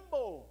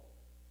tremble.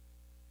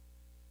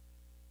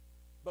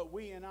 But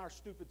we, in our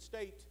stupid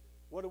state,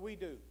 what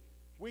do?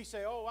 We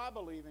say, oh, I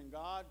believe in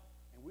God,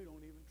 and we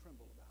don't even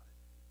tremble about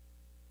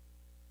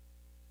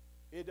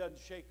it. It doesn't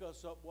shake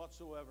us up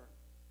whatsoever.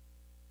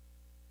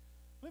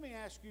 Let me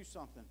ask you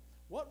something.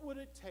 What would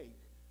it take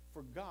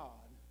for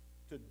God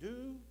to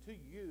do to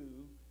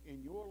you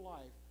in your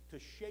life to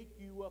shake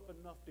you up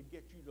enough to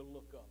get you to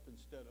look up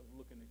instead of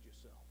looking at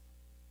yourself?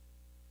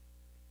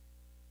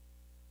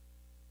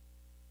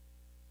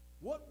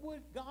 What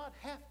would God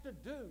have to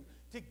do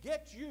to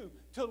get you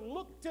to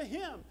look to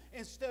him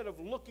instead of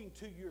looking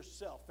to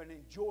yourself and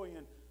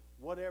enjoying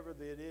whatever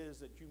it is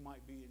that you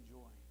might be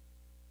enjoying?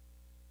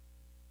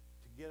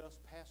 To get us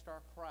past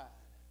our pride.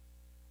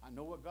 I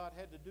know what God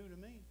had to do to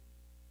me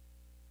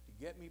to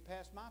get me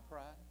past my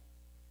pride.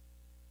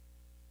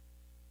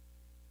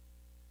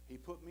 He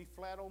put me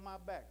flat on my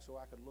back so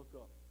I could look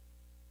up.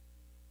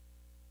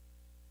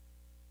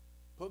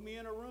 Put me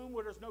in a room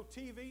where there's no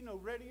TV, no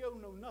radio,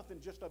 no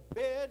nothing, just a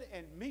bed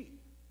and me.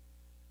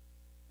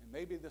 And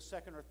maybe the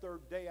second or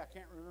third day, I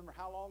can't remember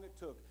how long it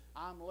took,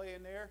 I'm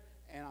laying there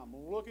and I'm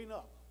looking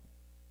up.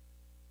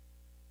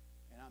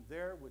 And I'm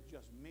there with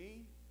just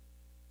me,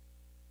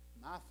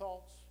 my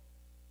thoughts,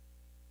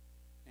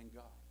 and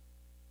God.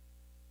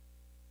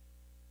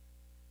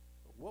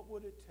 But what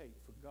would it take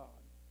for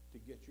God to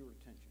get your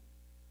attention?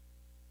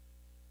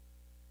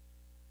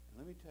 And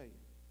let me tell you,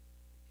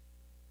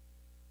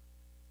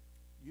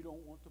 you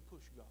don't want to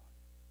push God.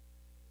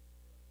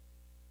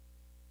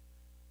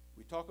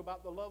 We talk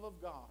about the love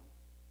of God.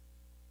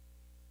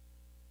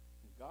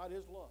 And God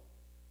is love.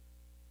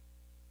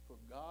 For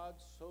God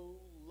so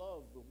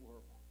loved the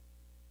world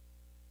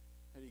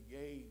that He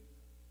gave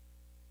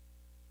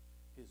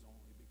His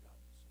only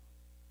begotten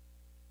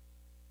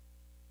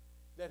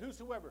Son. That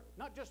whosoever,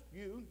 not just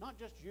you, not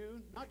just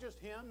him,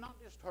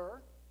 not just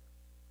her,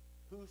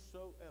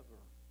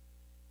 whosoever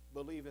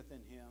believeth in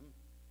Him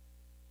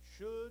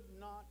should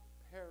not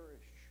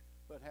perish,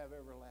 but have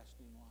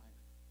everlasting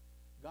life.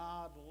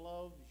 God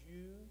loves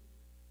you.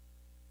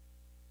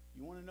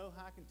 You want to know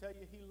how I can tell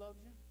you He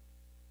loves you?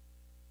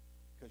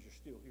 Because you're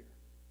still here.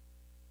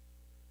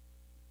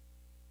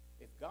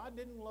 If God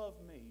didn't love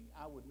me,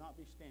 I would not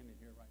be standing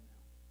here right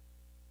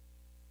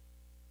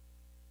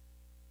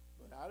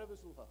now. But out of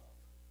His love,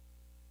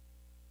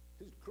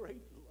 His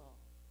great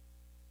love,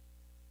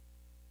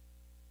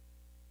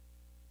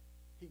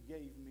 He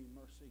gave me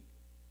mercy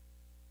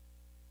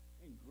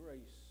and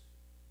grace.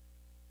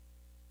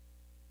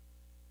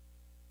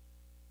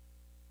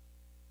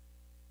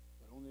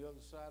 But on the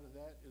other side of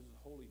that is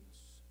holiness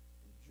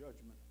and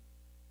judgment.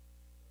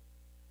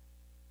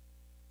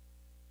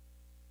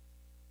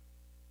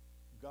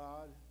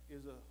 God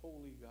is a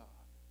holy God.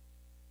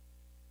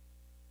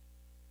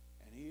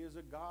 And He is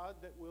a God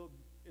that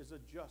is a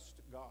just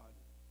God.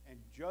 And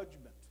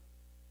judgment.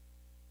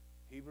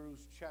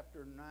 Hebrews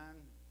chapter 9,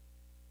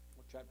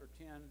 or chapter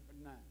 10, or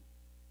 9,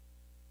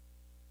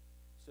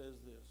 says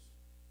this.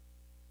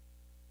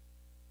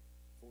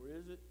 For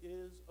it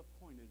is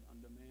appointed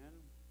unto man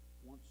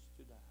once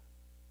to die.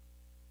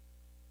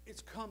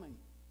 It's coming.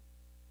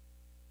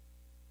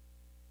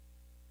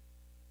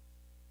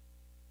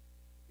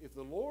 If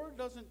the Lord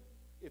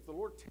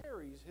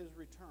tarries His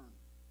return,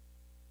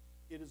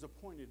 it is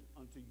appointed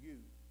unto you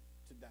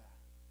to die.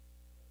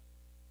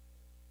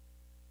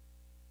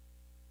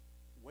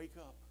 Wake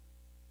up.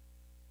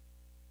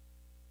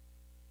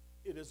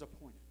 It is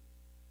appointed.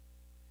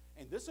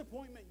 And this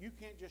appointment you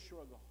can't just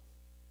shrug off.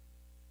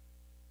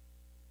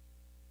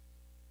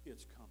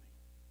 It's coming.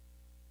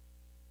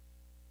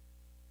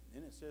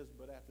 And then it says,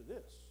 but after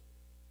this,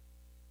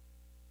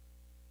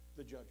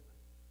 the judgment.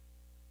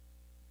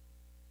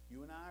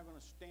 You and I are going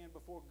to stand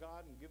before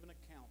God and give an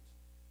account.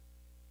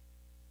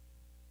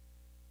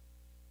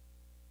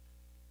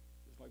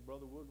 Just like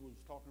Brother Wood was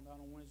talking about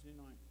on Wednesday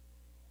night.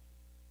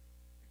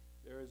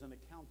 There is an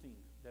accounting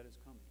that is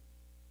coming.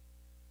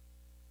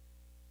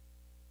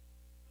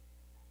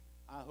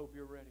 I hope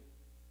you're ready.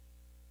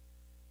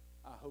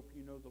 I hope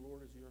you know the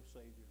Lord is your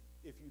Savior.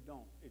 If you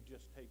don't, it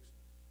just takes,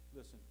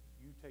 listen,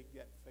 you take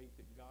that faith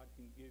that God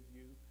can give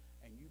you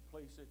and you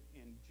place it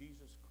in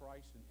Jesus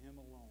Christ and Him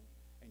alone.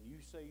 And you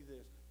say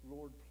this,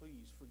 Lord,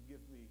 please forgive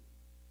me.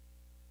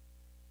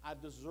 I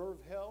deserve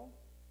hell,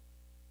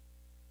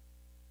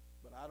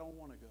 but I don't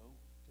want to go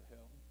to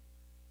hell.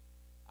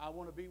 I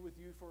want to be with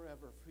you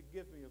forever.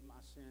 Forgive me of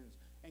my sins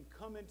and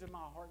come into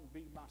my heart and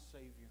be my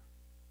Savior.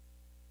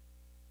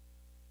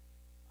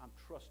 I'm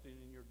trusting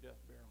in your death,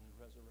 burial, and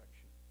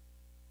resurrection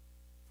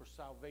for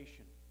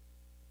salvation.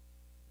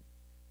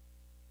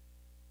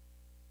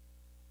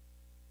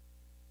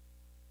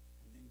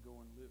 And then go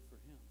and live for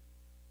Him.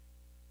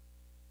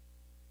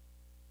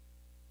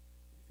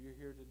 If you're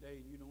here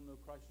today and you don't know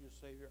Christ as your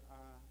Savior,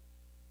 I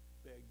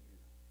beg you.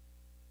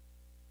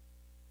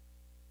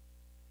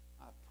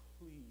 I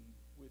plead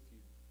with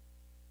you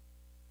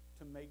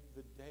to make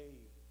today,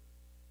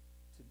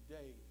 the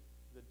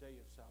day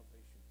of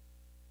salvation.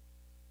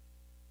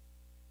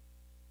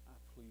 I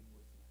plead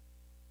with you.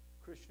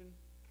 Christian,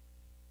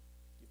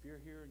 if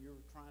you're here and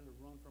you're trying to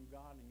run from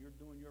God and you're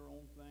doing your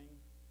own thing,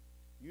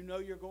 you know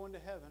you're going to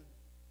heaven,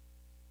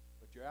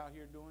 but you're out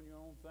here doing your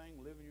own thing,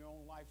 living your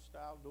own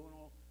lifestyle,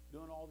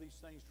 doing all these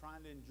things,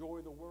 trying to enjoy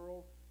the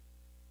world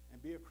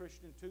and be a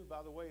Christian too.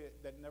 By the way,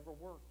 that never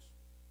works.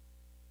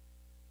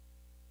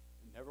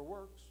 It never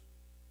works.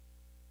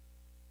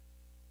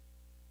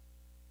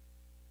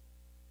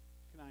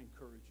 Can I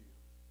encourage you?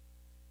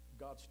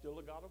 God's still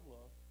a God of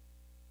love.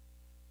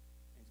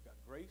 And He's got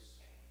grace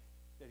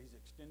that He's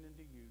extending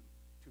to you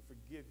to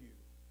forgive you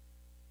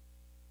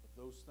of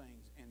those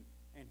things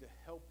and to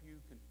help you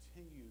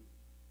continue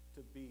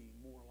to be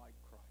more like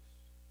Christ.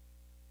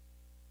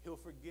 He'll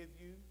forgive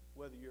you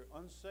whether you're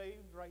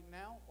unsaved right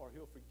now, or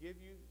He'll forgive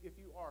you if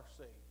you are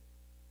saved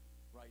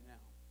right now.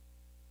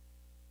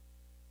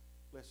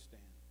 Let's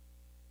stand.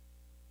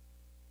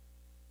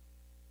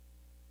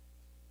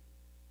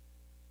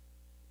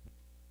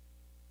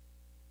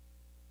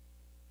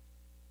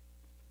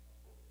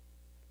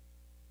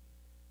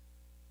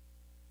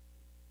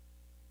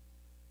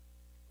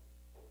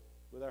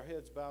 With our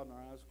heads bowed and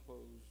our eyes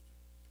closed,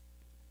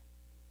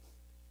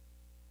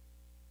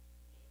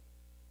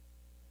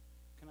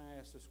 can I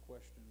ask this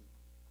question?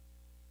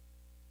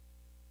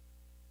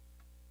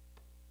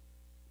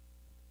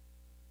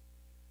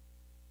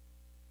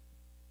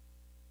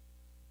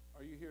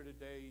 Are you here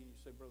today and you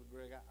say, Brother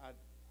Greg,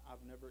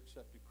 I've never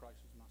accepted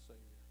Christ as my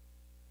Savior.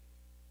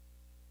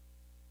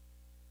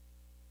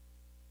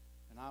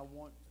 And I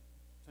want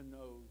to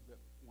know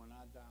that when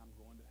I die, I'm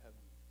going to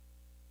heaven.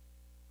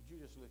 Would you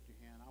just lift your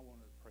hand? I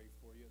want to pray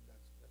for you.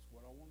 That's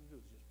what I want to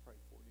do, is just pray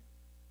for you.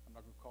 I'm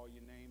not going to call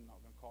your name. I'm not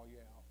going to call you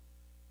out.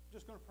 I'm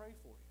just going to pray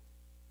for you.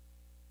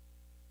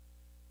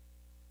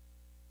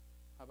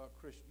 How about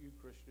you,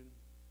 Christian?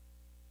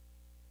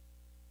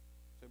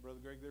 Say,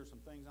 Brother Greg, there's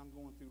some things I'm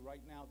going through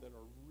right now that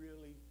are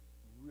really,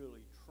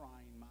 really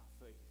trying my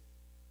faith.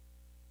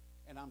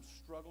 And I'm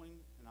struggling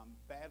and I'm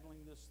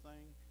battling this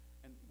thing.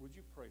 And would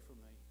you pray for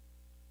me?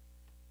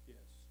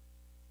 Yes.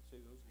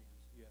 See those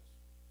hands? Yes.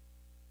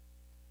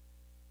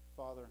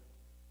 Father,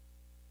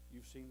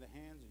 you've seen the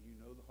hands and you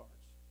know the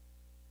hearts.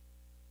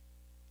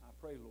 I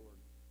pray, Lord,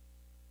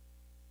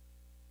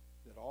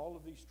 that all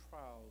of these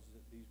trials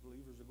that these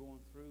believers are going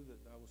through,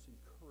 that thou wilt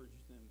encourage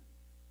them,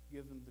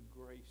 give them the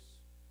grace.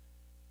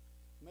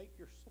 Make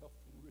yourself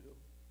real.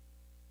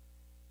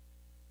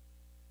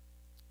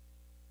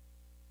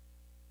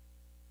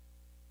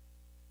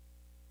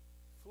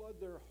 Flood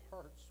their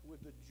hearts with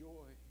the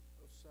joy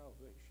of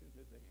salvation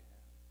that they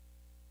have.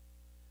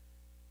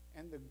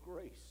 And the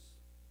grace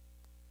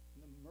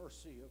and the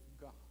mercy of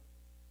God.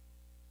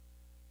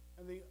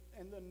 And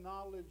the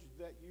knowledge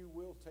that you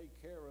will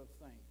take care of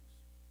things.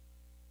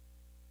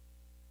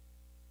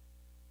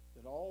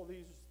 That all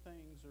these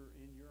things are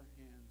in your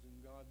hands,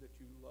 and God, that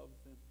you love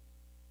them.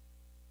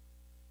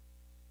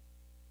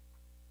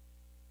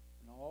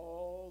 And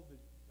all that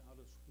thou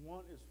dost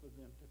want is for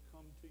them to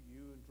come to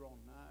you and draw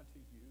nigh to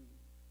you.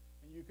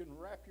 And you can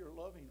wrap your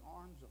loving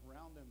arms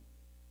around them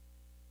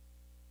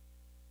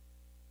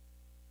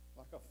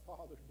like a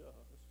father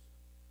does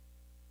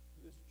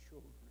with his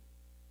children.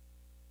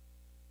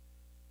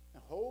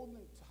 And hold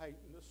them tight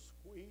and to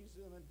squeeze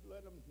them and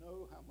let them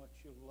know how much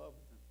you love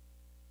them.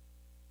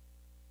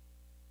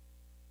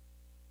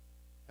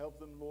 Help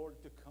them, Lord,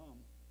 to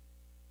come,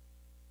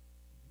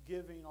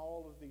 giving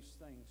all of these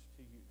things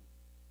to you.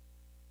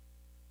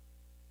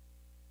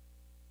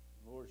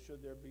 Lord,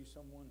 should there be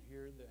someone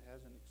here that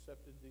hasn't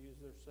accepted thee as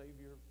their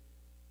Savior,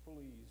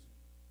 please,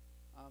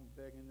 I'm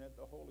begging that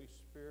the Holy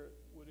Spirit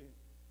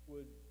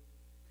would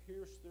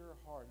pierce their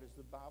heart, as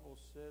the Bible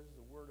says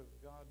the Word of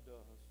God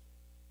does,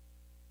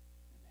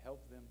 and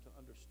help them to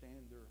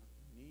understand their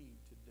need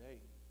today.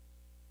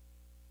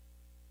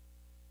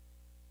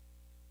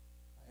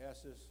 I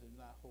ask this in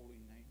thy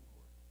holy name,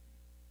 Lord.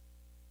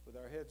 With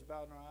our heads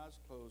bowed and our eyes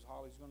closed,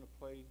 Holly's going to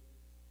play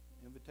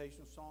an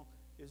invitational song.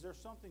 Is there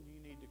something you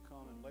need to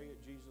come and lay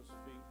at Jesus'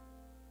 feet?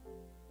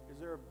 Is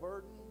there a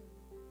burden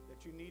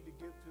that you need to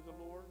give to the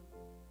Lord?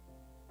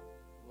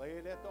 Lay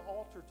it at the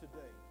altar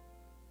today.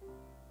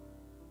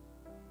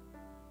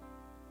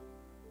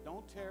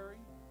 Don't tarry.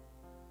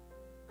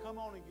 Come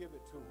on and give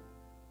it to Him.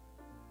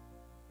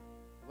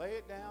 Lay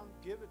it down,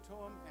 give it to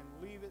Him,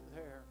 and leave it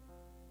there.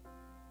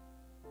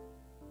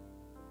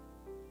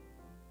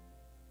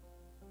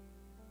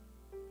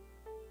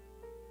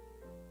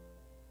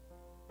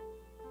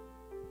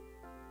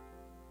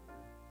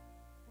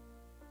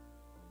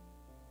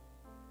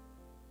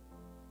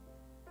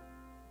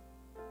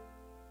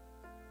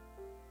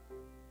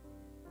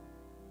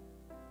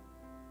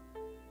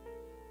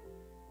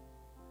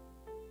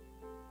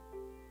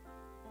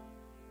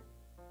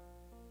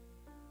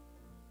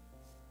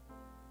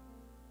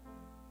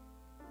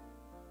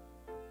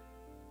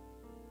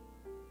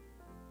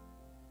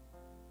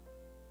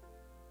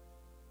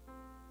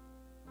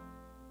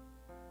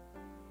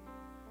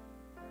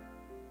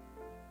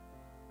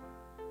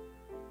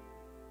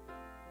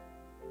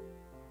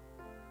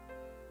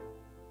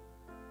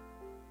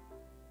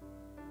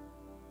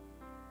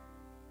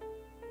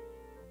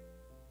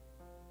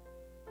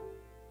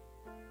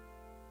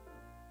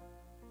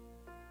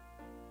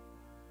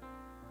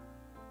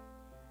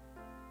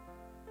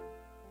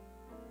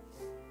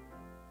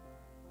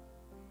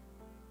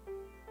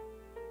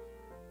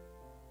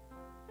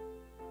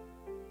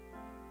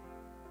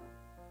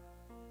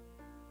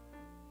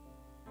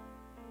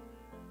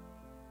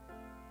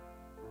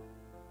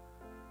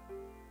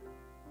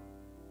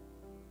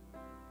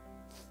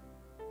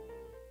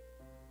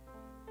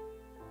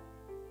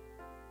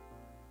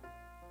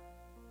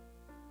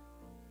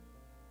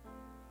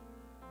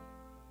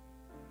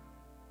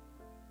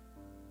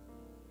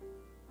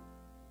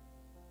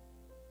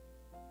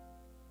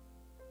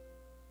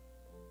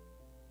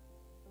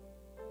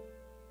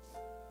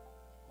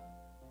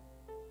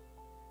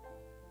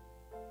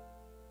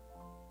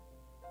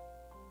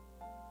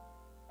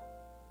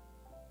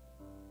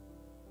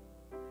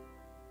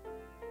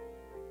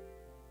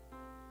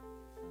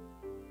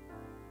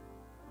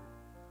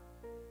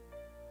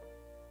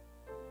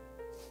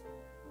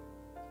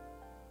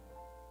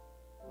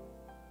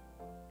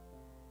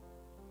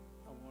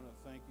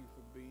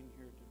 being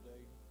here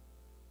today.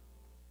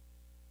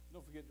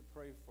 Don't forget to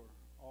pray for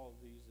all of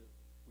these that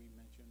we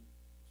mentioned,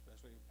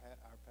 especially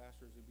our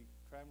pastors who'll be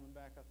traveling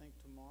back, I think,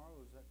 tomorrow.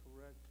 Is that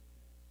correct?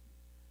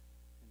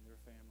 And their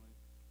family.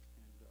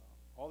 And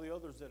all the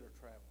others that are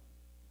traveling.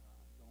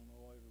 Don't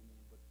know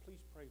everyone, but please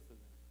pray for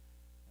them.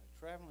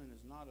 Traveling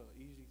is not an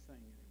easy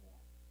thing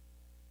anymore.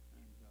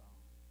 And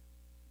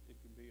it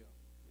can be,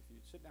 if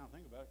you sit down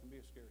and think about it, it can be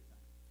a scary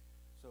thing.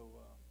 So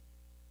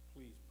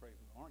please pray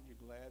for them. Aren't you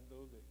glad,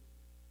 though, that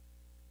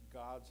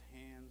God's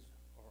hands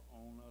are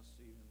on us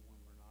even when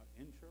we're not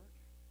in church?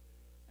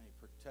 And He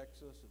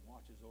protects us and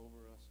watches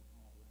over us and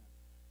all that.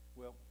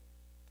 Well,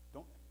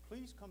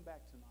 please come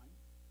back tonight.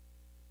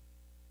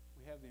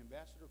 We have the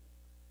Ambassador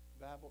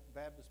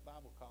Baptist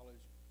Bible College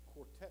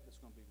quartet that's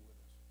going to be with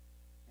us.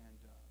 And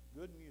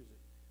good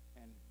music.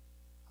 And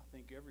I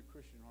think every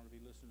Christian ought to be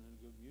listening to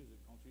good music,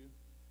 don't you?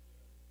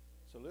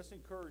 So let's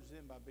encourage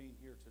them by being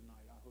here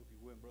tonight. I hope you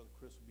will. Brother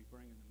Chris will be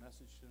bringing the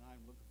message tonight.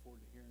 I'm looking forward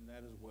to hearing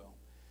that as well.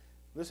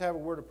 Let's have a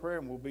word of prayer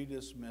and we'll be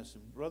dismissed.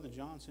 And Brother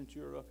John, since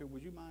you're up here,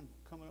 would you mind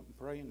coming up and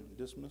praying and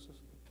dismiss us?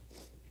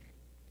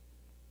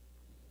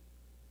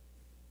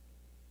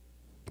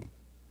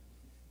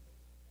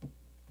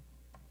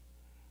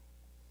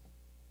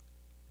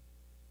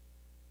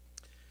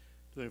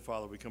 Dear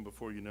Father, we come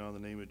before you now in the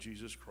name of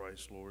Jesus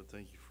Christ, Lord.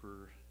 Thank you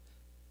for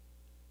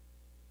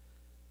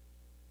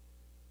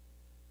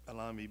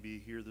allowing me to be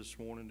here this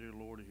morning, dear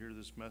Lord, to hear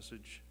this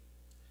message,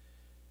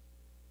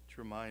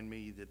 to remind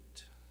me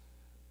that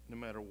no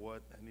matter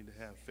what, I need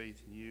to have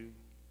faith in you,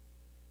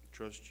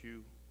 trust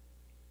you.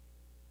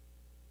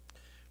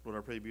 Lord,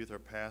 I pray be with our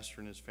pastor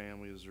and his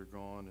family as they're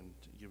gone, and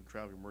give them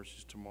traveling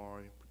mercies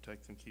tomorrow,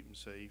 protect them, keep them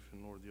safe,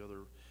 and Lord, the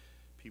other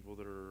people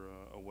that are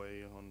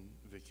away on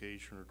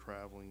vacation or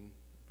traveling,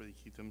 pray you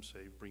keep them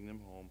safe, bring them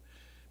home.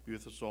 Be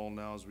with us all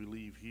now as we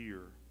leave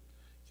here.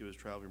 Give us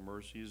traveling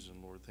mercies,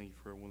 and Lord, thank you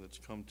for everyone that's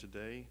come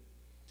today.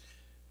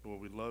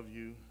 Lord, we love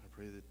you. I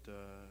pray that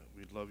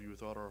we'd love you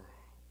with all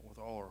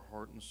our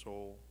heart and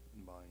soul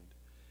and mind.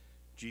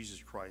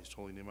 Jesus Christ,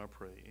 holy name I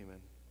pray.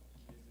 Amen.